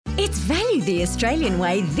Let's value the Australian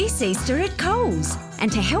way this Easter at Coles. And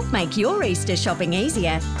to help make your Easter shopping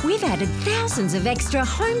easier, we've added thousands of extra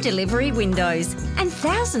home delivery windows and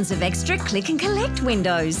thousands of extra click and collect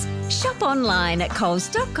windows. Shop online at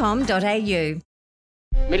coles.com.au.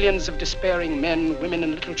 Millions of despairing men, women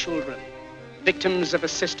and little children, victims of a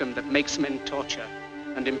system that makes men torture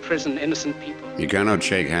and imprison innocent people. You cannot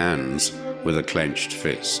shake hands with a clenched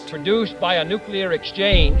fist. Produced by a nuclear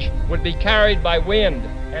exchange would be carried by wind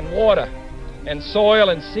and water and soil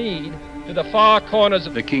and seed to the far corners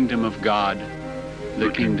of the kingdom of God, the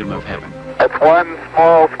kingdom of heaven. It's one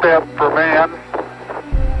small step for man,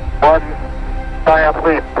 one giant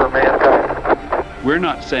leap for mankind. We're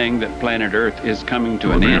not saying that planet Earth is coming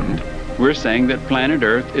to an end. We're saying that planet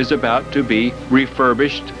Earth is about to be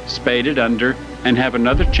refurbished, spaded under, and have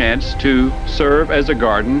another chance to serve as a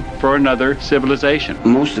garden for another civilization.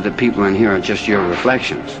 Most of the people in here are just your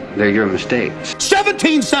reflections. They're your mistakes.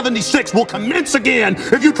 1776 will commence again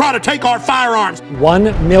if you try to take our firearms.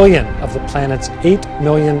 1 million of the planet's 8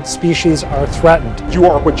 million species are threatened. You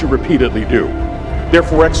are what you repeatedly do.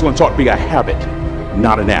 Therefore, excellence ought to be a habit,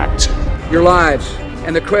 not an act. Your lives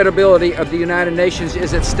and the credibility of the United Nations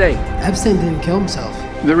is at stake. Epstein didn't kill himself.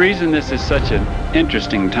 The reason this is such an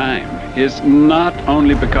interesting time is not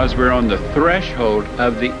only because we're on the threshold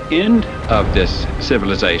of the end of this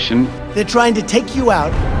civilization. They're trying to take you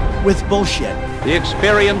out with bullshit. The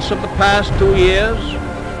experience of the past 2 years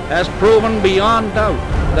has proven beyond doubt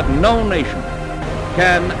that no nation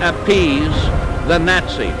can appease the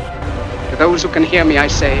Nazis. To those who can hear me, I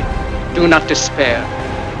say, do not despair.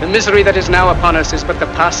 The misery that is now upon us is but the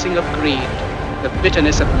passing of greed, the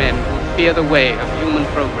bitterness of men who fear the way of human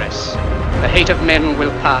progress. The hate of men will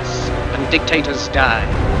pass, and dictators die,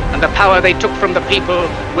 and the power they took from the people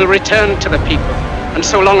will return to the people. And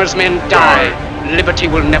so long as men die, liberty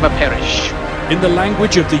will never perish. In the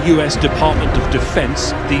language of the US Department of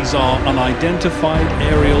Defense, these are unidentified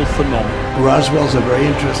aerial phenomena. Roswell's a very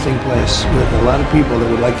interesting place with a lot of people that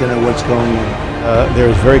would like to know what's going on. There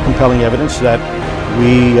is very compelling evidence that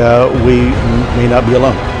we may not be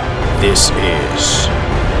alone. This is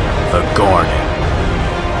the Garden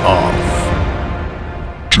of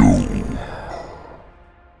Doom.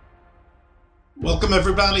 Welcome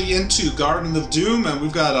everybody into Garden of Doom, and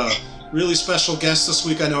we've got a really special guest this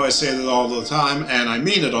week. I know I say that all the time, and I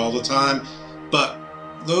mean it all the time, but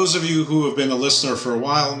those of you who have been a listener for a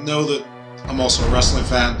while know that I'm also a wrestling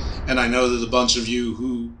fan, and I know that a bunch of you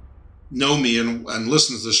who know me and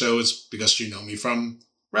listen to the show, it's because you know me from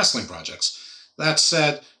wrestling projects. That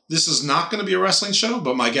said, this is not going to be a wrestling show,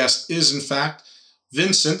 but my guest is, in fact,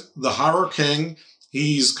 Vincent, the Horror King.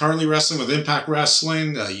 He's currently wrestling with Impact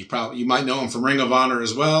Wrestling. You might know him from Ring of Honor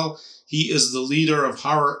as well. He is the leader of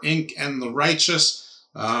Horror Inc. and The Righteous.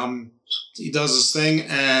 He does his thing,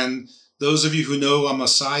 and those of you who know I'm a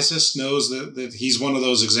sizist knows that he's one of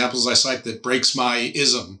those examples I cite that breaks my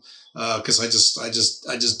ism, because I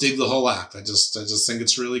just dig the whole act. I just think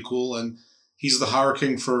it's really cool, and he's the Horror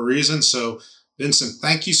King for a reason. So, Vincent,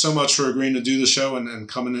 thank you so much for agreeing to do the show and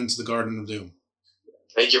coming into the Garden of Doom.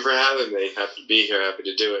 Thank you for having me. Happy to be here. Happy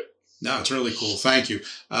to do it. No, it's really cool. Thank you.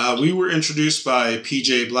 We were introduced by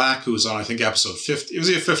PJ Black, who was on, I think, episode 50. It was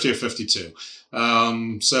either 50 or 52.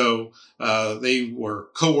 They were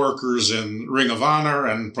co-workers in Ring of Honor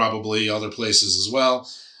and probably other places as well.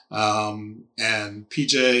 And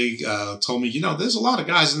PJ told me, there's a lot of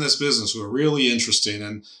guys in this business who are really interesting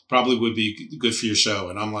and probably would be good for your show.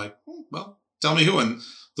 And I'm like, well, tell me who. And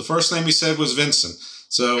the first name he said was Vincent.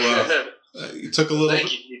 So it took a little.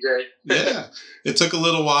 Thank you, PJ. Yeah, it took a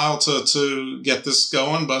little while to get this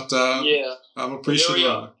going, but I'm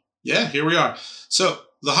appreciative. Yeah, here we are. So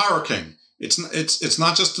the Horror King. It's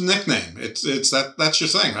not just a nickname. It's that's your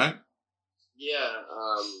thing, right? Yeah.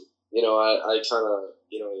 I kind of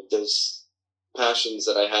there's passions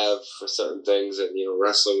that I have for certain things, and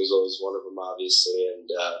wrestling is always one of them, obviously, and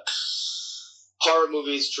horror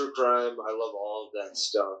movies, true crime. I love all of that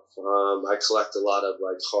stuff. I collect a lot of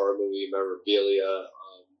horror movie memorabilia.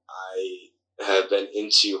 I have been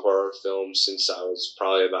into horror films since I was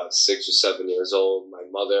probably about 6 or 7 years old. My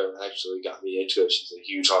mother actually got me into it. She's a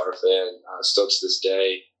huge horror fan, still to this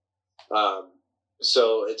day.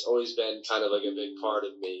 So it's always been kind of like a big part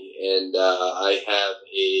of me. And I have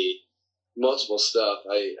multiple stuff.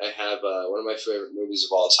 I have one of my favorite movies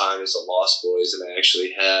of all time is The Lost Boys, and I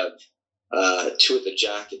actually have 2 of the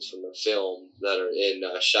jackets from the film that are in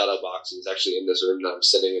shadow boxes, actually in this room that I'm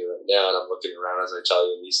sitting in right now, and I'm looking around as I tell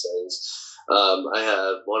you these things. I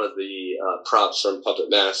have one of the props from Puppet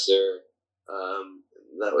Master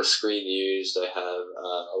that was screen used. I have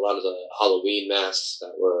a lot of the Halloween masks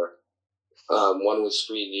that were One was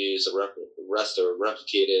screen used, the rest are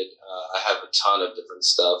replicated. I have a ton of different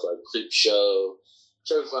stuff like Creep Show,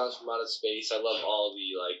 Killer Clowns from Outer Space. I love all the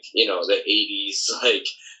the 80s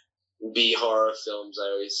B horror films. I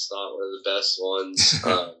always thought were the best ones.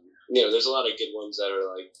 There's a lot of good ones that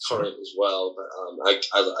are current as well, but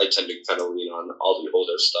I tend to kind of lean on all the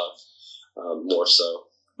older stuff more so.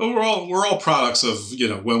 Well, we're all products of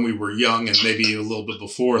when we were young and maybe a little bit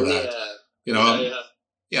before that.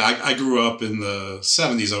 I grew up in the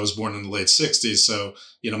 70s. I was born in the late 60s, so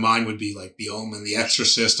mine would be like The Omen, The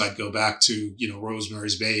Exorcist. I'd go back to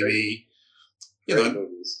Rosemary's Baby,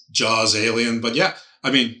 Jaws, Alien. But The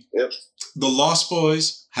Lost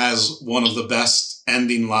Boys has one of the best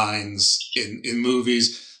ending lines in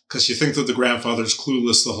movies, because you think that the grandfather's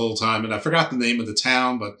clueless the whole time, and I forgot the name of the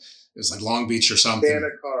town, but it was like Long Beach or something.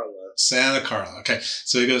 Santa Carla. Okay,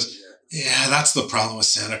 so he goes. Yeah, that's the problem with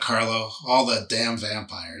Santa Carlo. All the damn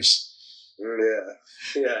vampires. Yeah,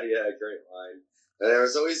 great line. And there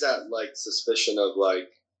was always that suspicion of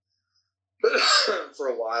for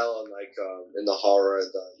a while, and in the horror,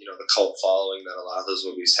 the cult following that a lot of those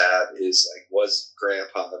movies have is was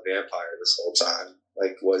Grandpa a vampire this whole time?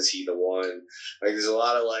 Was he the one? There's a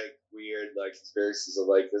lot of weird conspiracies of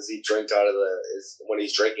does he drink out of when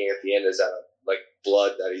he's drinking at the end, is that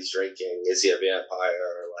blood that he's drinking? Is he a vampire?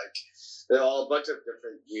 Or there are all a bunch of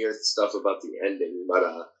different weird stuff about the ending, but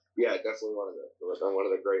definitely one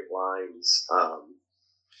of the great lines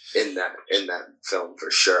in that film for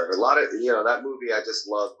sure. A lot of that movie I just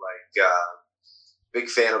love. Big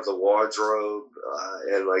fan of the wardrobe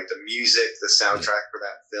and the music, the soundtrack for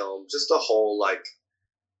that film, just the whole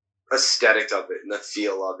aesthetic of it and the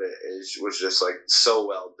feel of it was just so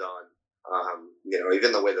well done.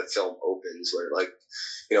 Even the way the film opens, where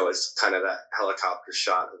it's kind of that helicopter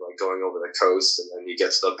shot of going over the coast, and then you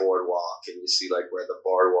get to the boardwalk and you see where the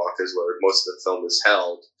boardwalk is, where most of the film is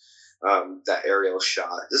held. That aerial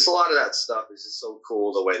shot, just a lot of that stuff is just so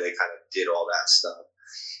cool. The way they kind of did all that stuff,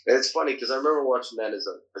 and it's funny because I remember watching that as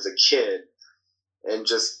a kid, and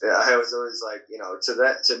just I was always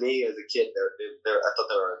to me as a kid, I thought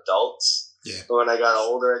they were adults. Yeah. But when I got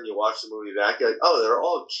older and you watch the movie back, you're like, oh, they're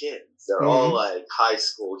all kids. They're all high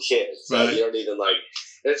school kids. Right. You don't even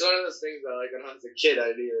it's one of those things that when I was a kid, I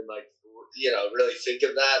didn't even really think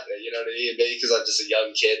of that. You know what I mean? Maybe because I'm just a young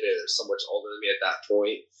kid, they're so much older than me at that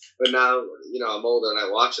point. But now, I'm older and I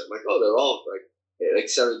watch it. I'm like, oh, they're all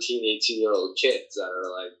 17, 18-year-old kids that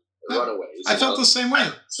are runaways. I felt the same way.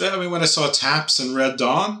 I mean, when I saw Taps and Red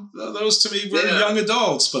Dawn, those to me were young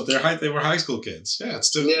adults, but they were high school kids. Yeah, it's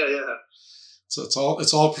still So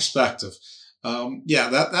it's all perspective.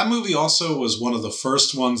 That movie also was one of the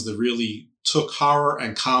first ones that really took horror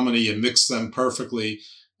and comedy and mixed them perfectly.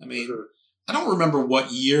 I mean, I don't remember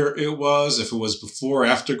what year it was, if it was before or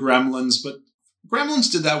after Gremlins, but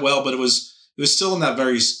Gremlins did that well, but it was still in that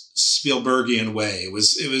very Spielbergian way. It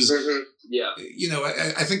was.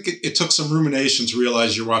 I think it took some rumination to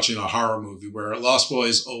realize you're watching a horror movie, where Lost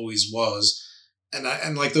Boys always was. And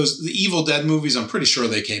the Evil Dead movies, I'm pretty sure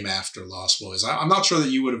they came after Lost Boys. I'm not sure that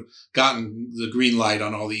you would have gotten the green light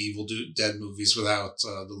on all the Evil Dead movies without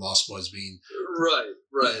the Lost Boys being right.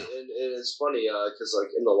 Yeah. And it's funny because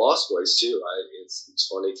in the Lost Boys too, it's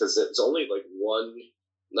funny because it's only one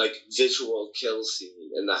visual kill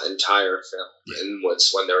scene in that entire film, and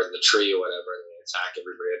when they're in the tree or whatever, and they attack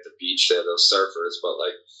everybody at the beach. They're those surfers, but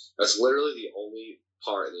that's literally the only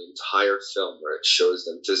part in the entire film where it shows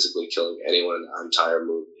them physically killing anyone in the entire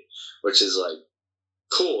movie, which is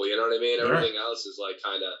cool. You know what I mean? Everything else is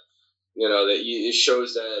kind of that it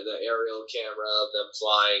shows the aerial camera of them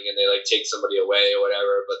flying and they take somebody away or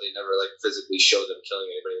whatever, but they never physically show them killing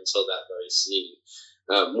anybody until that very scene,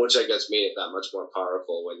 which I guess made it that much more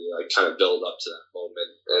powerful when you kind of build up to that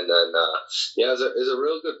moment. And then it's a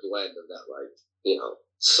real good blend of that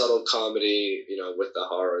subtle comedy, with the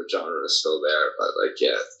horror genre is still there, but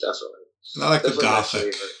definitely. And I like the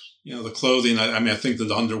gothic, the clothing. I mean, I think that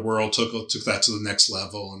the Underworld took that to the next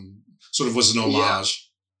level and sort of was an homage.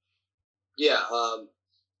 Yeah,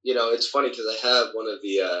 it's funny because I have one of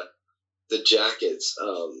the jackets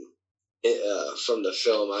from the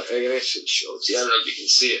film. I should show it to you. I don't know if you can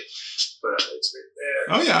see it, but it's right there.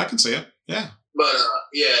 Oh yeah, I can see it. Yeah. But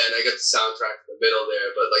and I got the soundtrack in the middle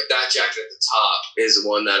there. But that jacket at the top is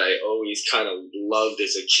one that I always kind of loved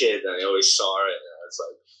as a kid, and I always saw it, and I was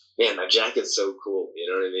like, man, that jacket's so cool. You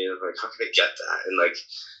know what I mean? I'm like, how can I get that? And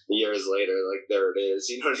years later, there it is.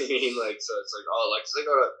 You know what I mean? So it's oh, 'cause I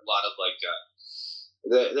go to a lot of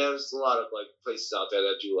there's a lot of like places out there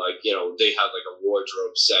that do like, you know, they have like a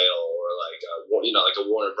wardrobe sale or like like a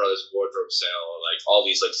Warner Brothers wardrobe sale, or like all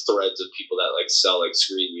these like threads of people that like sell like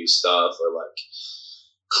screen use stuff, or like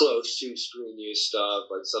close to screen use stuff,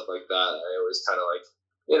 like stuff like that. I always kind of like,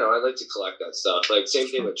 you know, I like to collect that stuff. Like same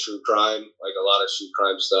thing with true crime, like a lot of true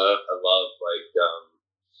crime stuff. I love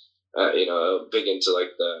like you know, big into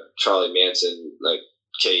like the Charlie Manson like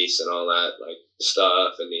case and all that like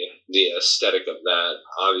stuff, and the aesthetic of that.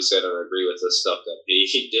 Obviously, I don't agree with the stuff that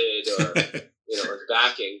he did or you know, his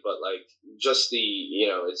backing, but like just the, you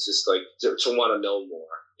know, it's just like to want to know more.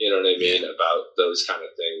 You know what I mean, about those kind of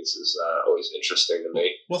things is always interesting to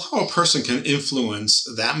me. Well, how a person can influence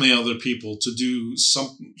that many other people to do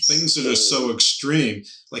some things that are so extreme.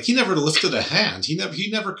 Like he never lifted a hand. He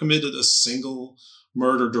never committed a single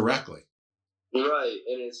murder directly. Right,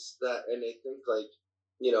 and it's that, and I think like,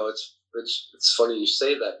 you know, it's funny you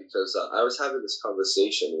say that, because I was having this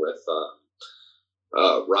conversation with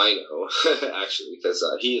Rhino actually, because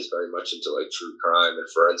he is very much into like true crime and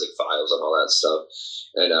forensic files and all that stuff,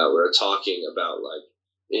 and we were talking about like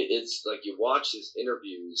it's like you watch his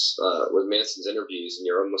interviews with Manson's interviews, and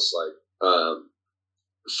you're almost like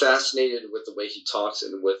fascinated with the way he talks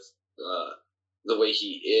and with the way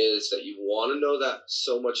he is, that you want to know that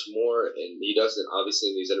so much more. And he doesn't, obviously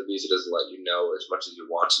in these interviews, he doesn't let you know as much as you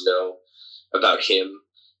want to know about him.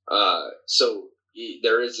 So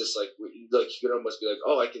there is this like you could almost be like,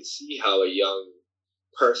 oh, I can see how a young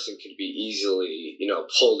person could be easily, you know,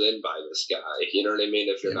 pulled in by this guy. You know what I mean?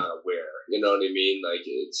 If you're not aware, you know what I mean? Like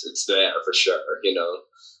it's there for sure, you know?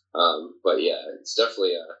 But yeah, it's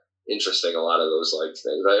definitely interesting. A lot of those like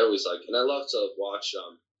things I always like, and I love to watch,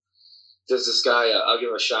 there's this guy, I'll give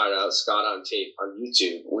him a shout out, Scott on Tape on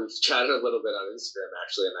YouTube. We've chatted a little bit on Instagram,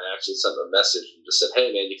 actually, and I actually sent him a message and just said,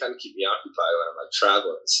 hey, man, you kind of keep me occupied when I'm, like,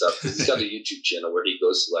 traveling and stuff. He's got a YouTube channel where he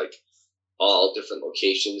goes to, like, all different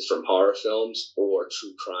locations from horror films or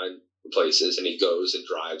true crime places, and he goes and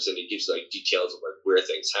drives, and he gives, like, details of, like, where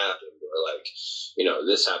things happened, or, like, you know,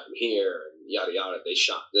 this happened here, and yada, yada, they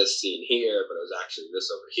shot this scene here, but it was actually this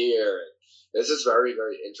over here, and this is very,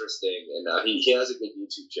 very interesting, and he has a good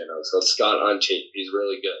YouTube channel. It's called Scott on Tape. He's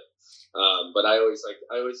really good. But I always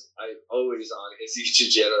on his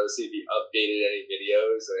YouTube channel to see if he updated any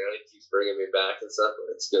videos, and he keeps bringing me back and stuff.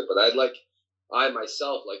 But it's good. But I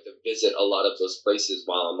myself like to visit a lot of those places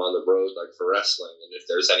while I'm on the road, like for wrestling. And if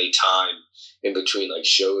there's any time in between like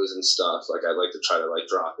shows and stuff, like I'd like to try to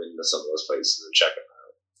like drop into some of those places and check them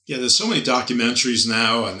out. Yeah, there's so many documentaries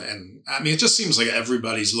now, and I mean, it just seems like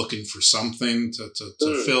everybody's looking for something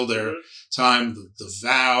to fill their time. The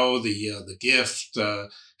Vow, the Gift,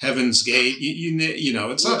 Heaven's Gate. You know,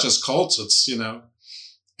 it's not just cults. It's, you know,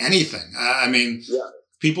 anything. I mean,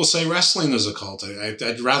 people say wrestling is a cult.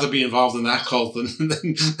 I'd rather be involved in that cult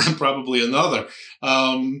than probably another.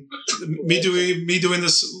 Me doing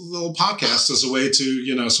this little podcast as a way to,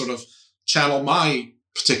 you know, sort of channel my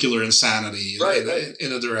particular insanity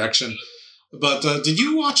in a direction. But did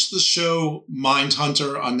you watch the show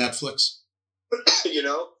Mindhunter on Netflix? You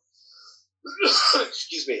know,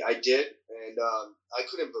 excuse me, I did, and I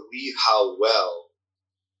couldn't believe how well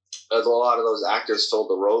a lot of those actors filled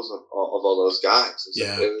the roles of all those guys.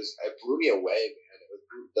 It blew me away, man. It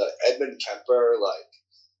was the Edmund Kemper,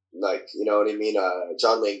 like you know what I mean,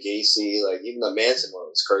 John Wayne Gacy, like even the Manson one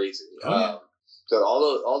was crazy. So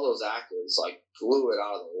all those actors like blew it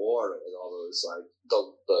out of the water with all those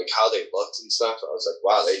like how they looked and stuff. I was like,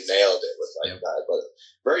 wow, they nailed it with like that. But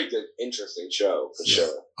very good, interesting show for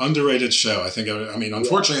sure. Underrated show, I think. I mean,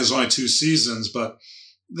 unfortunately, there's only 2 seasons, but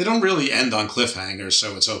they don't really end on cliffhangers,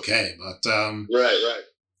 so it's okay. But right.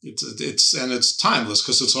 It's timeless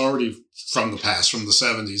because it's already from the past, from the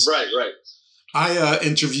 70s. Right. I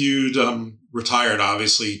interviewed retired,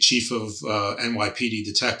 obviously, chief of NYPD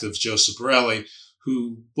detectives Joe Ciparelli,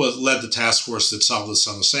 who led the task force that solved the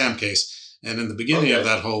Son of Sam case. And in the beginning of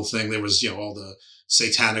that whole thing, there was, you know, all the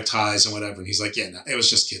satanic ties and whatever. And he's like, no, it was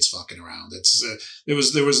just kids fucking around. There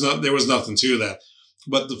was nothing to that.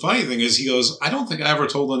 But the funny thing is, he goes, I don't think I ever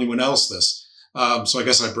told anyone else this. So I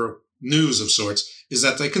guess I broke news of sorts, is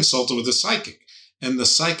that they consulted with a psychic. And the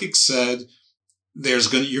psychic said,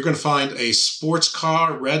 you're going to find a sports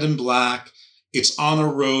car, red and black. It's on a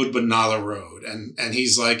road, but not a road. And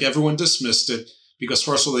he's like, everyone dismissed it because,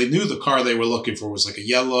 first of all, they knew the car they were looking for was like a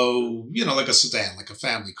yellow, you know, like a sedan, like a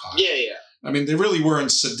family car. Yeah. I mean, they really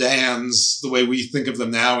weren't sedans the way we think of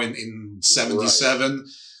them now in 77.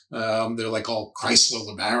 Right. They're like all Chrysler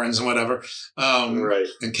LeBarons and whatever,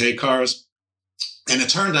 and K cars. And it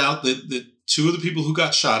turned out that two of the people who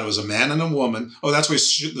got shot, it was a man and a woman. Oh, that's why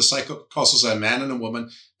the psycho also said a man and a woman.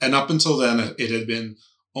 And up until then, it had been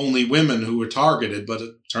only women who were targeted, but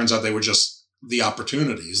it turns out they were just the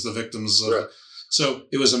opportunities, the victims. Right. So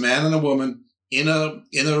it was a man and a woman in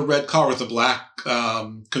a red car with a black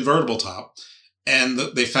convertible top. And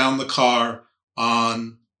they found the car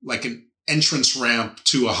on like an entrance ramp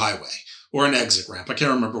to a highway or an exit ramp. I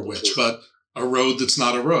can't remember which, but a road that's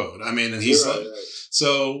not a road. I mean, and he's right, like,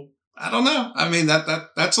 so I don't know. I mean,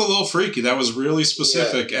 that's a little freaky. That was really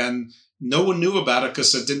specific, and no one knew about it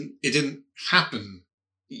because it didn't happen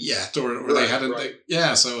yet, or they hadn't. Right.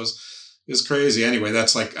 So it was crazy. Anyway,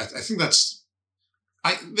 that's like I think that's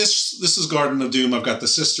this is Garden of Doom. I've got the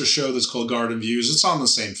sister show that's called Garden Views. It's on the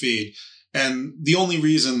same feed, and the only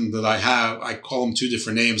reason that I call them two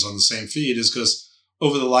different names on the same feed is because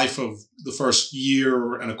over the life of the first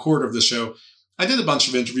year and a quarter of the show, I did a bunch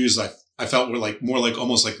of interviews that I felt were like more like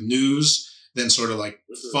almost like news than sort of like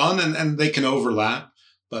fun, and they can overlap.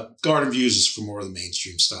 But Garden Views is for more of the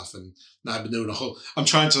mainstream stuff, and I've been doing I'm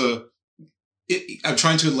trying to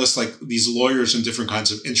enlist like these lawyers in different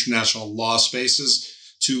kinds of international law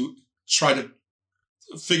spaces to try to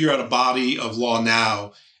figure out a body of law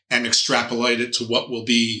now and extrapolate it to what will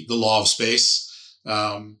be the law of space.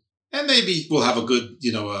 And maybe we'll have a good,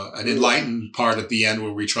 an enlightened part at the end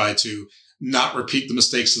where we try to not repeat the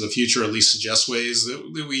mistakes of the future, at least suggest ways that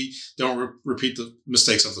we don't repeat the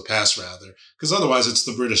mistakes of the past, rather. Because otherwise it's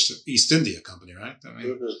the British East India Company, right? I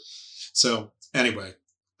mean, So anyway,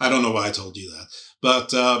 I don't know why I told you that.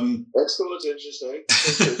 But that's cool. It's interesting.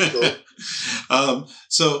 That's cool.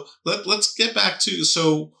 So let's get back to,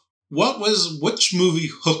 so which movie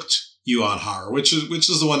hooked you on horror? Which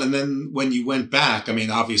is the one? And then when you went back, I mean,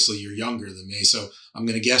 obviously you're younger than me, so I'm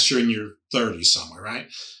going to guess you're in your 30s somewhere, right?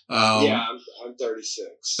 Yeah, I'm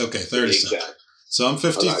 36. Okay, 36. Exact. So I'm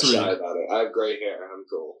 53. I'm not shy about it. I have gray hair. I'm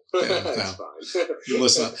cool. Yeah, That's fine.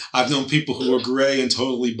 Listen, I've known people who were gray and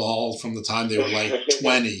totally bald from the time they were like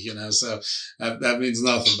 20, so that means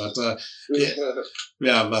nothing. But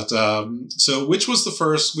so which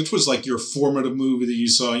was like your formative movie that you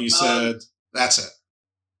saw and you said, that's it?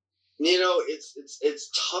 It's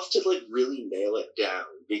tough to like really nail it down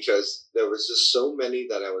because there was just so many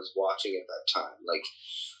that I was watching at that time. Like,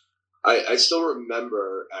 I still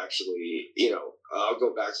remember, actually, I'll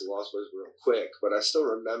go back to Lost Boys real quick, but I still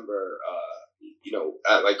remember,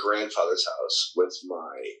 at my grandfather's house with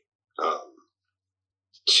my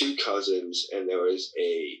two cousins, and there was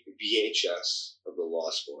a VHS of the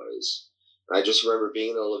Lost Boys. And I just remember being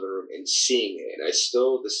in the living room and seeing it, and I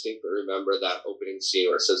still distinctly remember that opening scene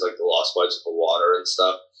where it says, like, the Lost Boys with the water and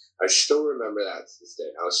stuff. I still remember that to this day.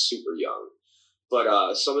 I was super young.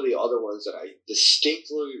 But some of the other ones that I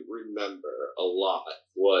distinctly remember a lot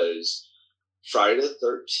was Friday the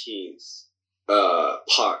 13th,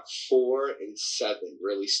 Part 4 and 7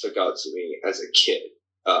 really stuck out to me as a kid.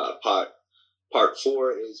 Part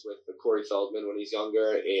 4 is with the Corey Feldman when he's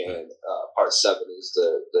younger, and Part 7 is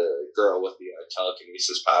the girl with the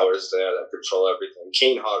telekinesis powers there that control everything.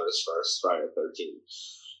 Kane Hodder's first, Friday the 13th.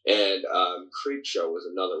 And Creep Show was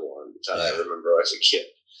another one that I remember as a kid.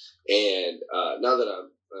 And now that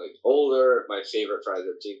I'm older, my favorite Friday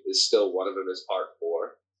the 13th is still, one of them is Part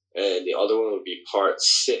 4. And the other one would be Part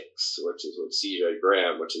 6, which is with C.J.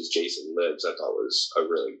 Graham, which is Jason Lives. I thought was a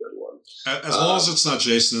really good one. As long as it's not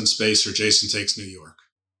Jason in Space or Jason Takes New York.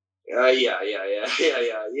 Yeah.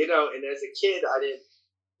 And as a kid, I didn't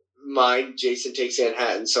mind Jason Takes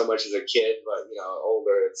Manhattan so much as a kid, but,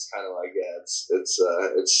 older, it's kind of like,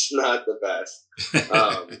 it's not the best.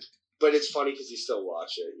 But it's funny because you still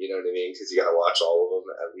watch it, you know what I mean? Because you got to watch all of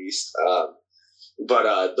them at least.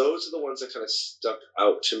 But those are the ones that kind of stuck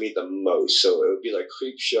out to me the most. So it would be like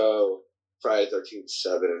Creep Show, Friday the 13th,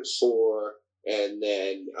 7 and 4, and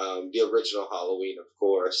then the original Halloween, of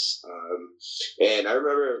course. And I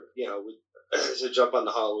remember, to jump on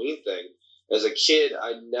the Halloween thing, as a kid,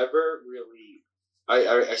 I never really...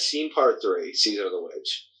 I seen Part 3, Season of the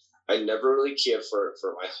Witch. I never really cared for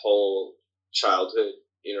my whole childhood.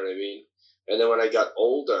 You know what I mean? And then when I got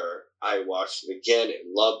older, I watched it again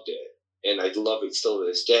and loved it. And I love it still to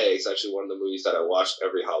this day. It's actually one of the movies that I watched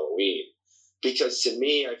every Halloween. Because to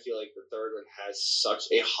me, I feel like the third one has such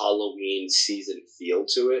a Halloween season feel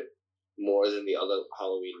to it, more than the other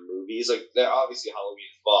Halloween movies. Like, they're obviously Halloween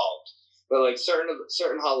involved. But like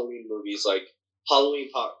certain Halloween movies, like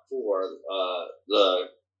Halloween Part 4, the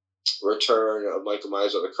Return of Michael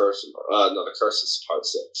Myers, or the Curse is Part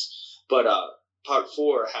 6. But Part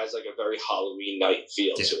 4 has like a very Halloween night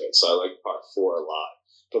feel to it, so I like Part 4 a lot.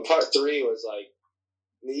 But Part 3 was like,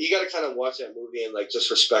 you got to kind of watch that movie and like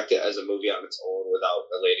just respect it as a movie on its own without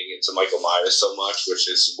relating it to Michael Myers so much, which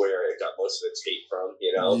is where it got most of its hate from,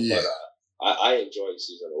 you know. Yeah. But I enjoyed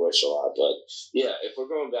Season of the Witch a lot. But yeah, if we're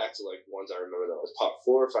going back to like ones I remember, that was Part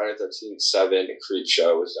 4, Friday the 13th, 7, and Creep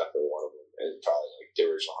Show was definitely one of them, and probably like the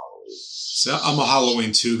original Halloween. So I'm a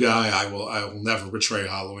Halloween 2 guy. I will never betray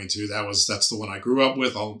Halloween 2. That's the one I grew up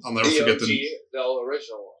with. I'll never forget the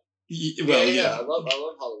original one. Well, yeah. I love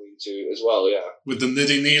Halloween 2 as well. Yeah, with the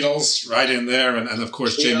knitting needles right in there, and of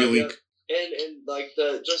course Jamie Lee. And like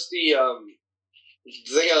the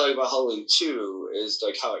thing I like about Halloween 2 is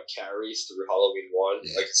like how it carries through Halloween 1.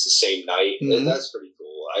 Yeah. Like it's the same night. Mm-hmm. That's pretty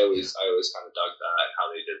cool. I always kind of dug that and how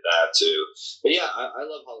they did that too. But yeah, I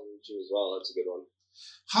love Halloween 2 as well. That's a good one.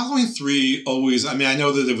 Halloween 3 always. I mean, I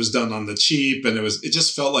know that it was done on the cheap, and it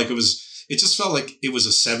just felt like it was a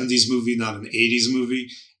 70s movie, not an 80s movie.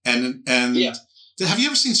 And yeah. Have you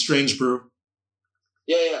ever seen Strange Brew?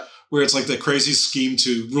 Yeah. Where it's like the crazy scheme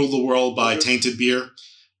to rule the world by tainted beer.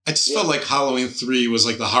 I just felt like Halloween 3 was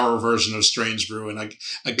like the horror version of Strange Brew, and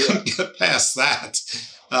I couldn't get past that.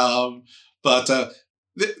 But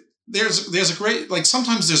there's a great, like,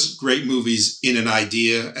 sometimes there's great movies in an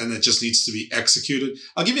idea, and it just needs to be executed.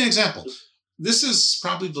 I'll give you an example. This is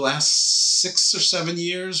probably the last 6 or 7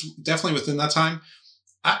 years, definitely within that time.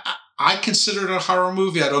 I consider it a horror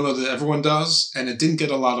movie. I don't know that everyone does, and it didn't get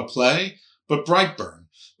a lot of play. But Brightburn,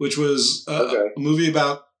 which was a movie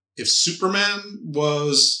about if Superman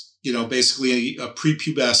was, basically a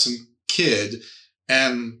prepubescent kid,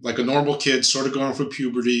 and like a normal kid, sort of going through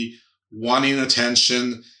puberty, wanting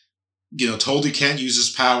attention, told he can't use his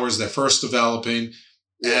powers. They're first developing,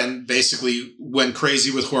 and basically went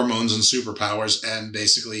crazy with hormones and superpowers, and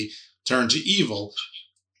basically turned to evil.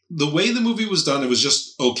 The way the movie was done, it was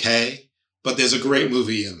just okay, but there's a great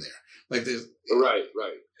movie in there. Like there's right.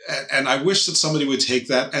 And I wish that somebody would take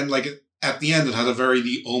that, and like at the end, it had a very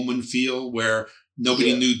The Omen feel where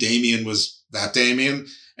nobody knew Damien was that Damien,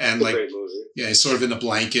 and like he's sort of in a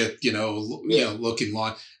blanket, looking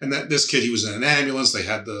long. And that this kid, he was in an ambulance. They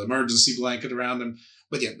had the emergency blanket around him.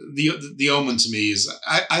 But yeah, the Omen to me is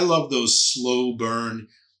I love those slow burn,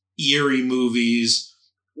 eerie movies.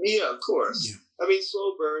 Yeah, of course. Yeah. I mean,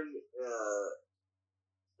 slow burn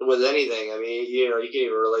with anything. I mean, you can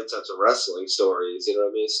even relate that to wrestling stories. You know what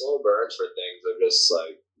I mean? Slow burns for things are just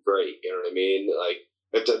like great. You know what I mean? Like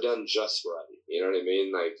if they're done just right. You know what I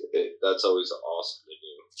mean? Like that's always awesome to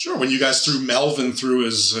do. Sure. When you guys threw Melvin through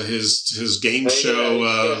his game show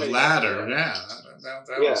ladder, that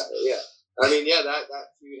was... I mean, that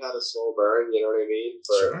feud had a slow burn. You know what I mean?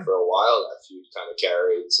 For a while, that feud kind of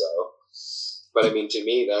carried. So. But I mean, to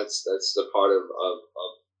me, that's the part of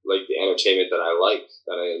like the entertainment that I like,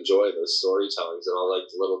 that I enjoy, those storytellings and all like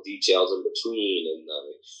the little details in between, and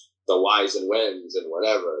the whys and whens and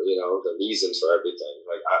whatever, the reasons for everything.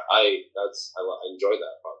 Like I enjoy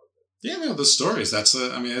that part of it. Yeah, no, the stories.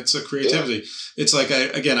 It's a creativity. Yeah. It's like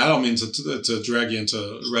I don't mean to drag you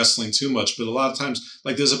into wrestling too much, but a lot of times,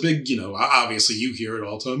 like there's a big, obviously you hear it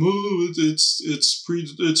all the time. Oh,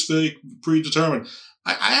 it's fake, predetermined.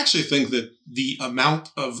 I actually think that the amount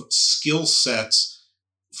of skill sets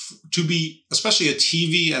to be, especially a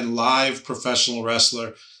TV and live professional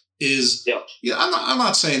wrestler, is. Yeah. I'm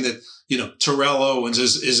not saying that Terrell Owens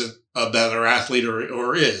isn't a better athlete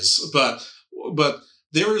or is, but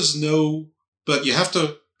there is no. But you have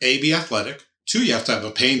to be athletic. 2, you have to have a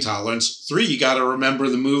pain tolerance. 3, you got to remember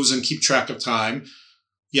the moves and keep track of time.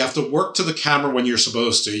 You have to work to the camera when you're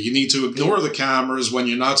supposed to. You need to ignore the cameras when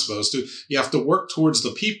you're not supposed to. You have to work towards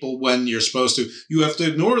the people when you're supposed to. You have to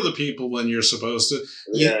ignore the people when you're supposed to.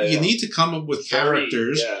 You need to come up with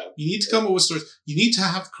characters. You need to come up with stories. You need to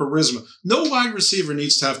have charisma. No wide receiver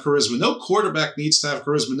needs to have charisma. No quarterback needs to have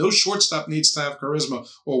charisma. No shortstop needs to have charisma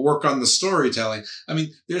or work on the storytelling. I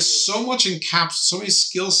mean, there's so much so many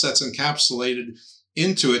skill sets encapsulated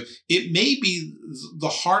into it. It may be the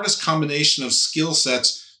hardest combination of skill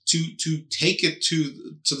sets to take it to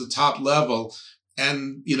the top level.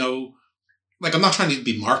 And, like, I'm not trying to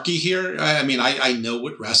be marky here. I mean, I know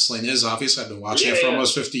what wrestling is. Obviously, I've been watching it for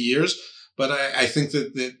almost 50 years. But I think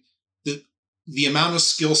that the amount of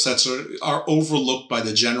skill sets are overlooked by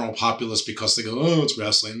the general populace because they go, oh, it's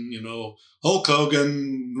wrestling, Hulk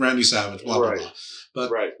Hogan, Randy Savage, blah, blah, blah.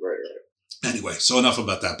 But right. Anyway, so enough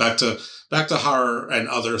about that. Back to horror and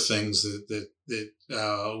other things that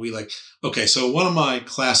we like. Okay, so one of my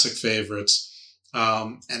classic favorites,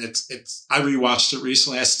 and it's I rewatched it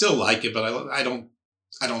recently. I still like it, but I don't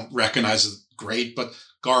recognize it great. But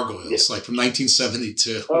Gargoyles, like from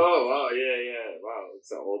 1972. Oh, yeah. Wow,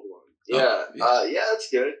 it's an old one. Yeah, that's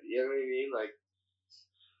good. You know what I mean? Like,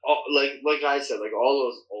 like I said, like all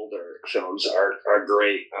those older films are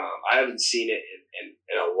great. I haven't seen it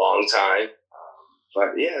in a long time.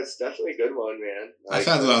 But yeah, it's definitely a good one, man. I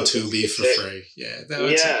found it on Tubi for free. Yeah,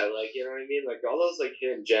 like you know what I mean. Like all those like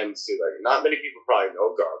hidden gems too. Like not many people probably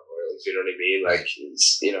know Gargoyles. You know what I mean? Like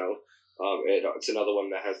it's, you know, it's another one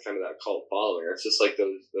that has kind of that cult following. It's just like the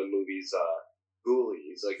movies,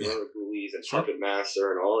 Ghoulies, like remember Ghoulies and Puppet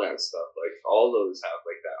Master and all that stuff. Like all those have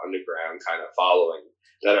like that underground kind of following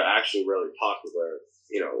that are actually really popular.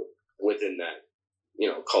 You know, within that, you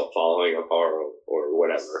know, cult following of horror or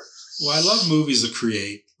whatever. Well, I love movies that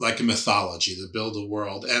create like a mythology, that build a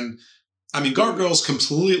world. And I mean, Gargoyles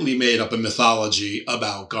completely made up a mythology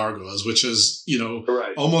about gargoyles, which is, you know,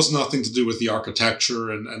 almost nothing to do with the architecture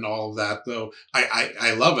and all of that, though.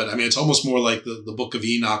 I love it. I mean, it's almost more like the Book of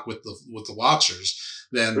Enoch with the Watchers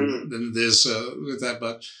than there's with that.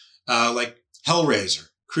 But like Hellraiser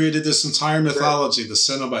created this entire mythology, the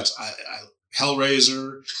Cenobites.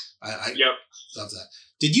 Hellraiser. I love that.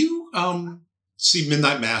 Did you see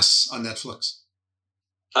Midnight Mass on Netflix?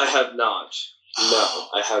 I have not. No,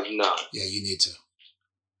 I have not. Yeah, you need to.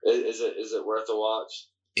 Is it worth a watch?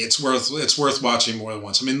 It's worth watching more than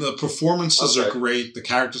once. I mean, the performances are great. The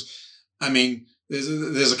characters. I mean,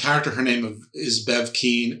 there's a character. Her name is Bev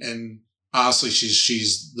Keane, and honestly,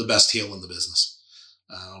 she's the best heel in the business.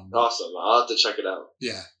 Awesome. I'll have to check it out.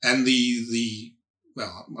 Yeah, and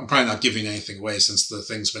well, I'm probably not giving anything away since the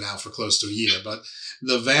thing's been out for close to a year, but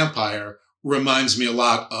the vampire reminds me a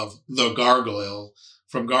lot of the gargoyle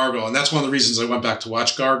from Gargoyle. And that's one of the reasons I went back to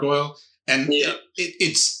watch Gargoyle. And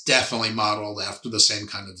it's definitely modeled after the same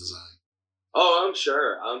kind of design. Oh, I'm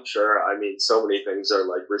sure. I mean, so many things are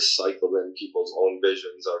like recycled in people's own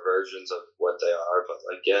visions or versions of what they are. But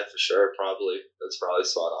like, yeah, for sure. That's probably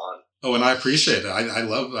spot on. Oh, and I appreciate it. I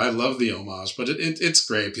love the homage, but it's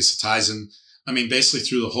great because it ties in. I mean, basically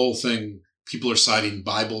through the whole thing, people are citing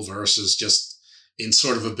Bible verses just in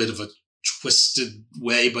sort of a bit of a twisted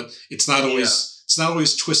way, but it's not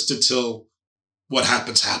always twisted till what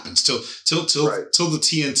happens till the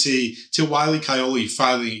TNT, till Wile E. Coyote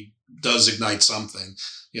finally does ignite something,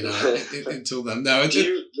 you know. Until then, no. Have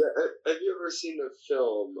you ever seen the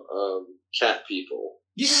film Cat People?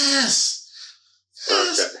 Yes.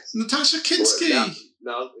 Okay. Natasha Kinski.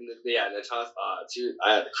 Natasha.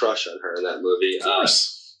 I had a crush on her in that movie. Of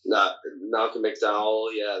course. Malcolm McDowell.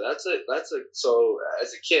 Yeah, that's a. So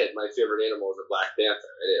as a kid, my favorite animal was a Black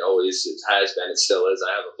Panther, and it has been, it still is.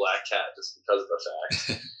 I have a black cat just because of the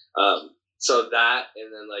fact. So that,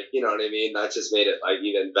 and then like, you know what I mean. That just made it like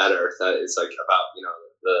even better. That it's like about, you know,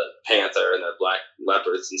 the panther and the black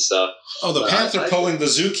leopards and stuff. Oh, the panther pulling the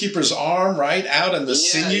zookeeper's arm right out, and the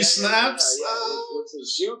sinew snaps. With the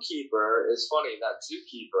zookeeper, it's funny that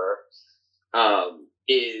zookeeper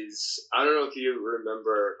is, I don't know if you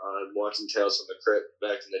remember watching Tales from the Crypt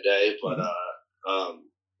back in the day, but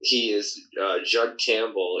he is Judd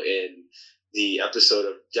Campbell in the episode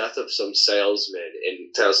of Death of Some Salesman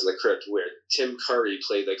in Tales from the Crypt, where Tim Curry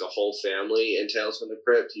played like a whole family in Tales from the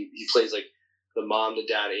Crypt. He plays like the mom, the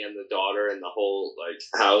dad, and the daughter in the whole like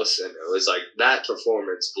house, and it was like that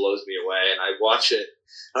performance blows me away. And I've watched it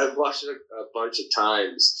a bunch of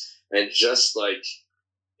times, and just like,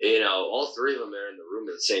 you know, all three of them are in the room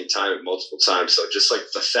at the same time at multiple times. So just like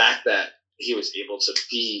the fact that he was able to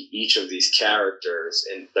be each of these characters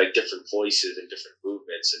and like different voices and different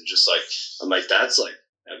movements, and just like, I'm like, that's like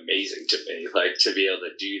amazing to me, like to be able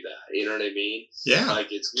to do that. You know what I mean? Yeah.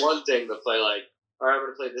 Like it's one thing to play like, all right, I'm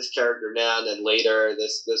going to play this character now, and then later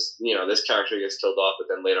this you know, this character gets killed off, but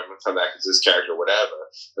then later I'm going to come back as this character, whatever.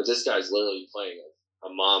 But this guy's literally playing a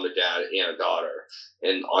mom, a dad, and a daughter,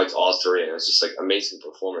 and like all three, and it's just like amazing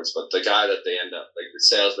performance. But the guy that they end up, like the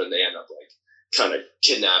salesman, they end up like kind of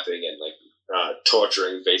kidnapping and like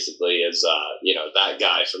torturing basically is you know, that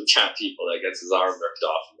guy from Cat People that gets his arm ripped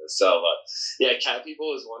off in this. So yeah, Cat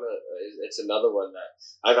People is it's another one that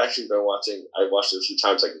I've actually been watching. I watched it a few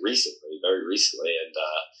times, like very recently, and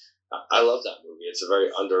I love that movie. It's a very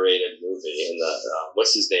underrated movie, and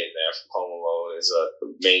what's his name there from Home Alone is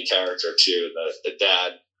the main character too, the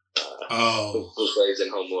dad. Who plays in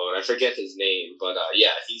Home Alone? I forget his name, but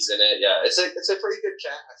yeah, he's in it. Yeah, it's a pretty good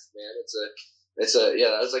cast, man.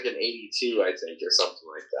 That was like an 82, I think, or something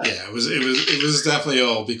like that. Yeah, it was definitely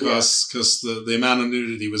old because the amount of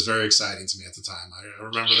nudity was very exciting to me at the time. I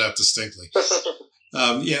remember that distinctly.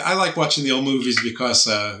 Yeah, I like watching the old movies because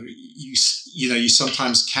you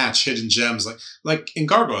sometimes catch hidden gems like in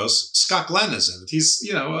Gargoyles. Scott Glenn is in it. He's,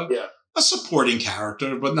 you know, a supporting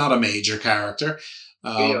character, but not a major character.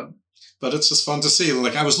 But it's just fun to see.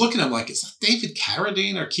 Like, I was looking, I'm like, is that David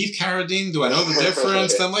Carradine or Keith Carradine? Do I know the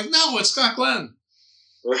difference? And I'm like, no, it's Scott Glenn.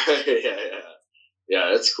 Right,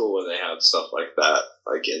 yeah. It's cool when they have stuff like that,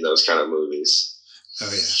 like in those kind of movies. Oh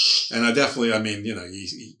yeah, and I definitely, I mean,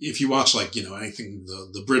 if you watch like anything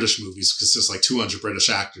the British movies, because it's like 200 British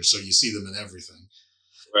actors, so you see them in everything.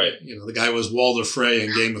 Right. The guy was Walder Frey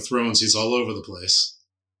in Game of Thrones. He's all over the place.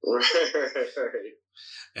 Right.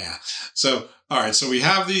 Yeah. So all right. So we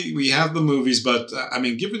have the movies, but I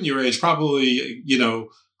mean, given your age, probably you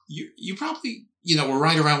probably were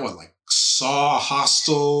right around what, like Saw,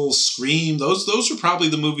 Hostel, Scream. Those were probably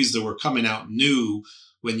the movies that were coming out new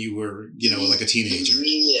when you were like a teenager.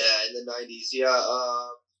 Yeah, in the 90s.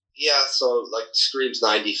 Yeah. So like Scream's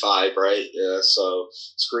 95, right? Yeah. So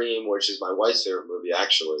Scream, which is my wife's favorite movie,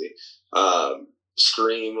 actually.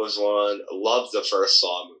 Scream was one. Loved the first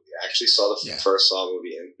Saw movie. I actually saw the first Saw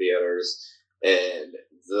movie in theaters, and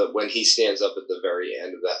when he stands up at the very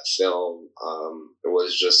end of that film, it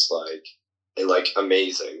was just like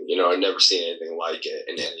amazing. I'd never seen anything like it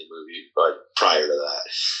in any movie, but prior to that,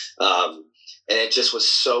 and it just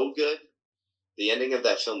was so good. The ending of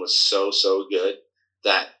that film was so good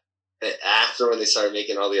that after, when they started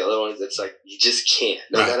making all the other ones, it's like you just can't.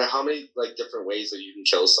 No matter how many like different ways that you can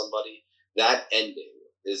kill somebody, that ending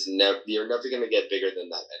is you're never going to get bigger than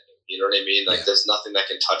that ending. You know what I mean? Like there's nothing that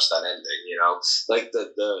can touch that ending. Like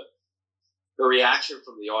the reaction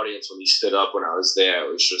from the audience when he stood up when I was there,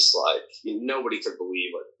 it was just like nobody could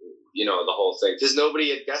believe it. The whole thing, because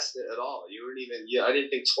nobody had guessed it at all. I didn't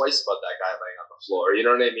think twice about that guy laying on the floor. You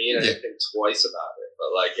know what I mean? I didn't think twice about it.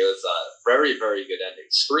 But like, it was a very, very good ending.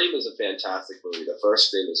 Scream is a fantastic movie. The first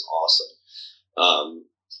Scream is awesome.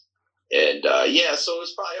 So it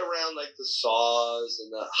was probably around like the Saws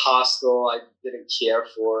and the Hostel. I didn't care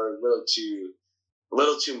for a little too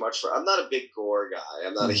much for. I'm not a big gore guy.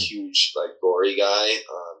 I'm not a huge like gory guy.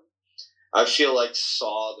 I feel like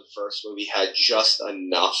Saw, the first movie, had just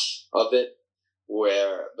enough of it,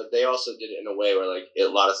 but they also did it in a way where like a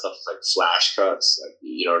lot of stuff was like flash cuts, like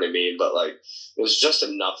you know what I mean. But like it was just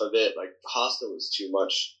enough of it. Like Hostel was too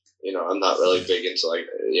much. I'm not really big into like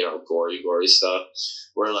gory stuff.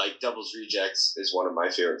 Where like Devil's Rejects is one of my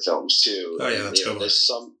favorite films too. Oh yeah, that's good.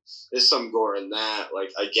 There's some gore in that.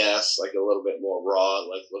 Like I guess like a little bit more raw,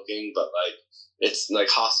 like looking, but like. It's like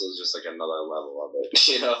Hostel is just like another level of it,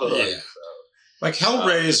 Like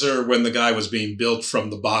Hellraiser, when the guy was being built from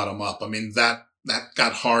the bottom up. I mean, that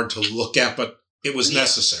got hard to look at, but it was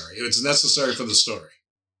necessary. It was necessary for the story.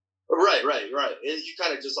 Right. You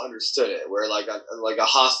kind of just understood it. Where like a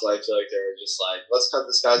Hostel, I feel like they were just like, let's cut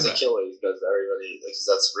this guy's Achilles because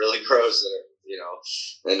that's really gross,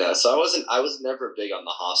 and so I was never big on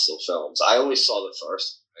the Hostel films. I only saw the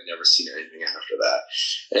first. I never seen anything after that.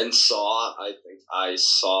 And Saw, I think I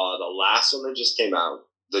saw the last one that just came out,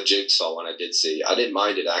 the Jigsaw one I did see. I didn't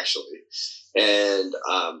mind it, actually. And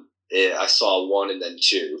I saw 1 and then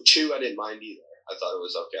 2. 2 I didn't mind either. I thought it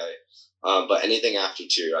was okay. But anything after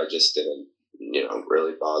 2 I just didn't,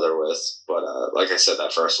 really bother with. But like I said,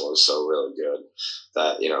 that first one was so really good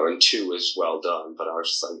that, and 2 was well done. But I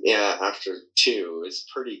was just like, yeah, after 2 is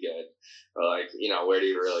pretty good. Like, where do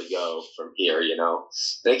you really go from here, And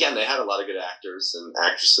again, they had a lot of good actors and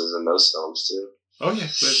actresses in those films, too. Oh, yeah.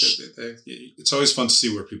 It's always fun to see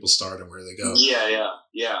where people start and where they go. Yeah.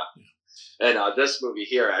 And this movie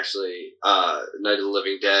here, actually, Night of the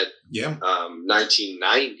Living Dead,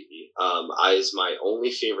 1990, is my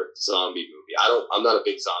only favorite zombie movie. I'm not a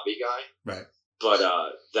big zombie guy. Right. But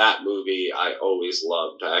that movie I always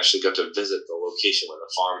loved. I actually got to visit the location where the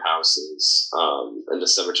farmhouse is and the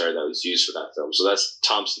cemetery that was used for that film. So that's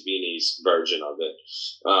Tom Savini's version of it.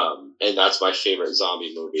 And that's my favorite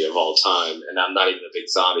zombie movie of all time. And I'm not even a big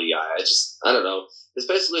zombie guy. I don't know. It's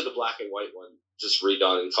basically the black and white one, just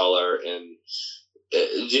redone in color and,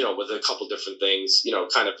 with a couple different things,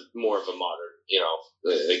 kind of more of a modern,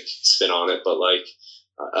 like spin on it. But like,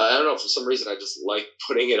 I don't know, for some reason I just like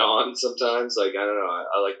putting it on sometimes. Like, I don't know,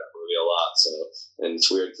 I like that movie a lot. So, and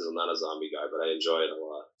it's weird because I'm not a zombie guy, but I enjoy it a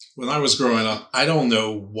lot. When I was growing up, I don't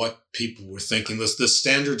know what people were thinking. The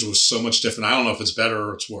standards was so much different. I don't know if it's better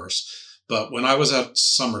or it's worse. But when I was at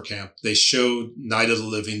summer camp, they showed Night of the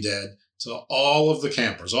Living Dead to all of the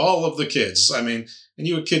campers, all of the kids. I mean, and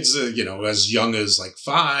you had kids, as young as like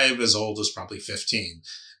 5, as old as probably 15,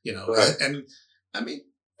 Right. And I mean,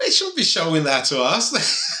 they shouldn't be showing that to us.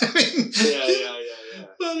 I mean, yeah.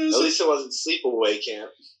 At least it wasn't sleepaway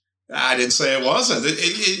camp. I didn't say it wasn't.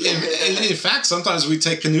 In fact, sometimes we'd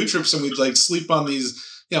take canoe trips and we'd like sleep on these,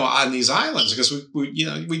 on these islands because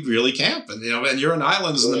we'd really camp and you're in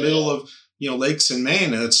islands in the middle of lakes in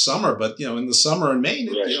Maine and it's summer, but in the summer in Maine,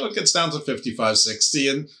 it gets down to 55, 60,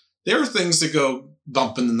 and there are things that go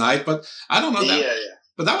bump in the night. But I don't know that.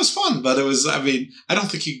 But that was fun. But it was, I mean, I don't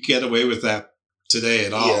think you could get away with that today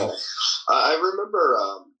at all. Yeah. I remember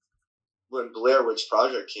when Blair Witch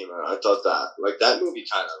Project came out, I thought that movie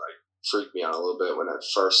kind of freaked me out a little bit when I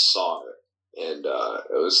first saw it. And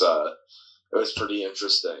it was pretty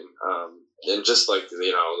interesting. And just the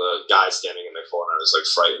guy standing in the corner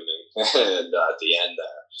was frightening. And at the end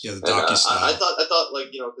there. Yeah, the docu-style. I thought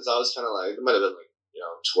because I was kind of it might have been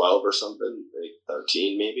 12 or something,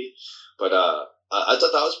 13 maybe. But I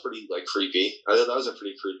thought that was pretty creepy. I thought that was a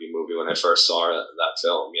pretty creepy movie when I first saw that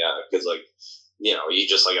film. Yeah, because you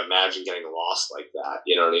just imagine getting lost like that.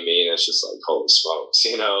 You know what I mean? It's just holy smokes,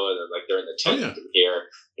 and then they're in the tent, you can hear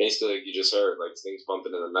basically you just heard things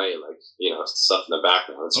bumping in the night, stuff in the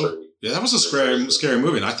background. It's pretty. Yeah, that was a scary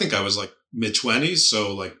movie, and I think I was mid-20s,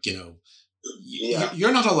 so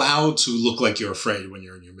you're not allowed to look like you're afraid when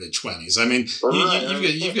you're in your mid-20s. I mean,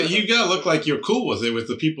 you got to look like you're cool with it with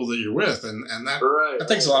the people that you're with, and that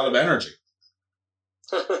takes a lot of energy.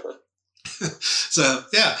 So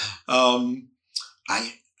yeah,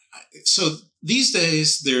 so these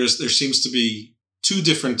days there seems to be two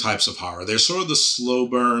different types of horror. There's sort of the slow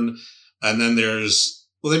burn, and then there's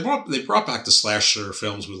they brought back the slasher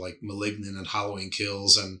films with Malignant and Halloween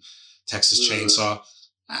Kills and Texas Chainsaw.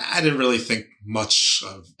 I didn't really think much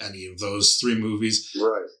of any of those three movies.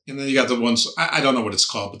 Right. And then you got the ones, I don't know what it's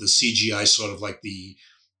called, but the CGI sort of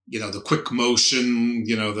the quick motion,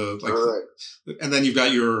 and then you've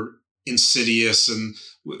got your Insidious and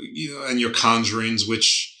your Conjurings,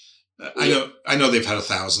 which I know they've had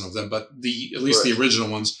 1,000 of them, but at least the original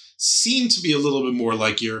ones seem to be a little bit more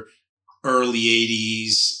like your early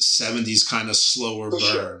 80s, 70s kind of slower burn.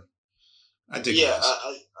 Sure. I think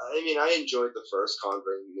I mean, I enjoyed the first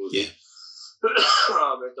Conjuring movie. Yeah. I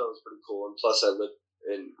thought it was pretty cool. And plus, I lived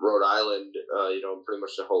in Rhode Island, pretty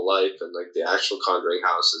much my whole life. And, the actual Conjuring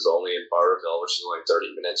house is only in Barterville, which is only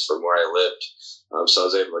 30 minutes from where I lived. So I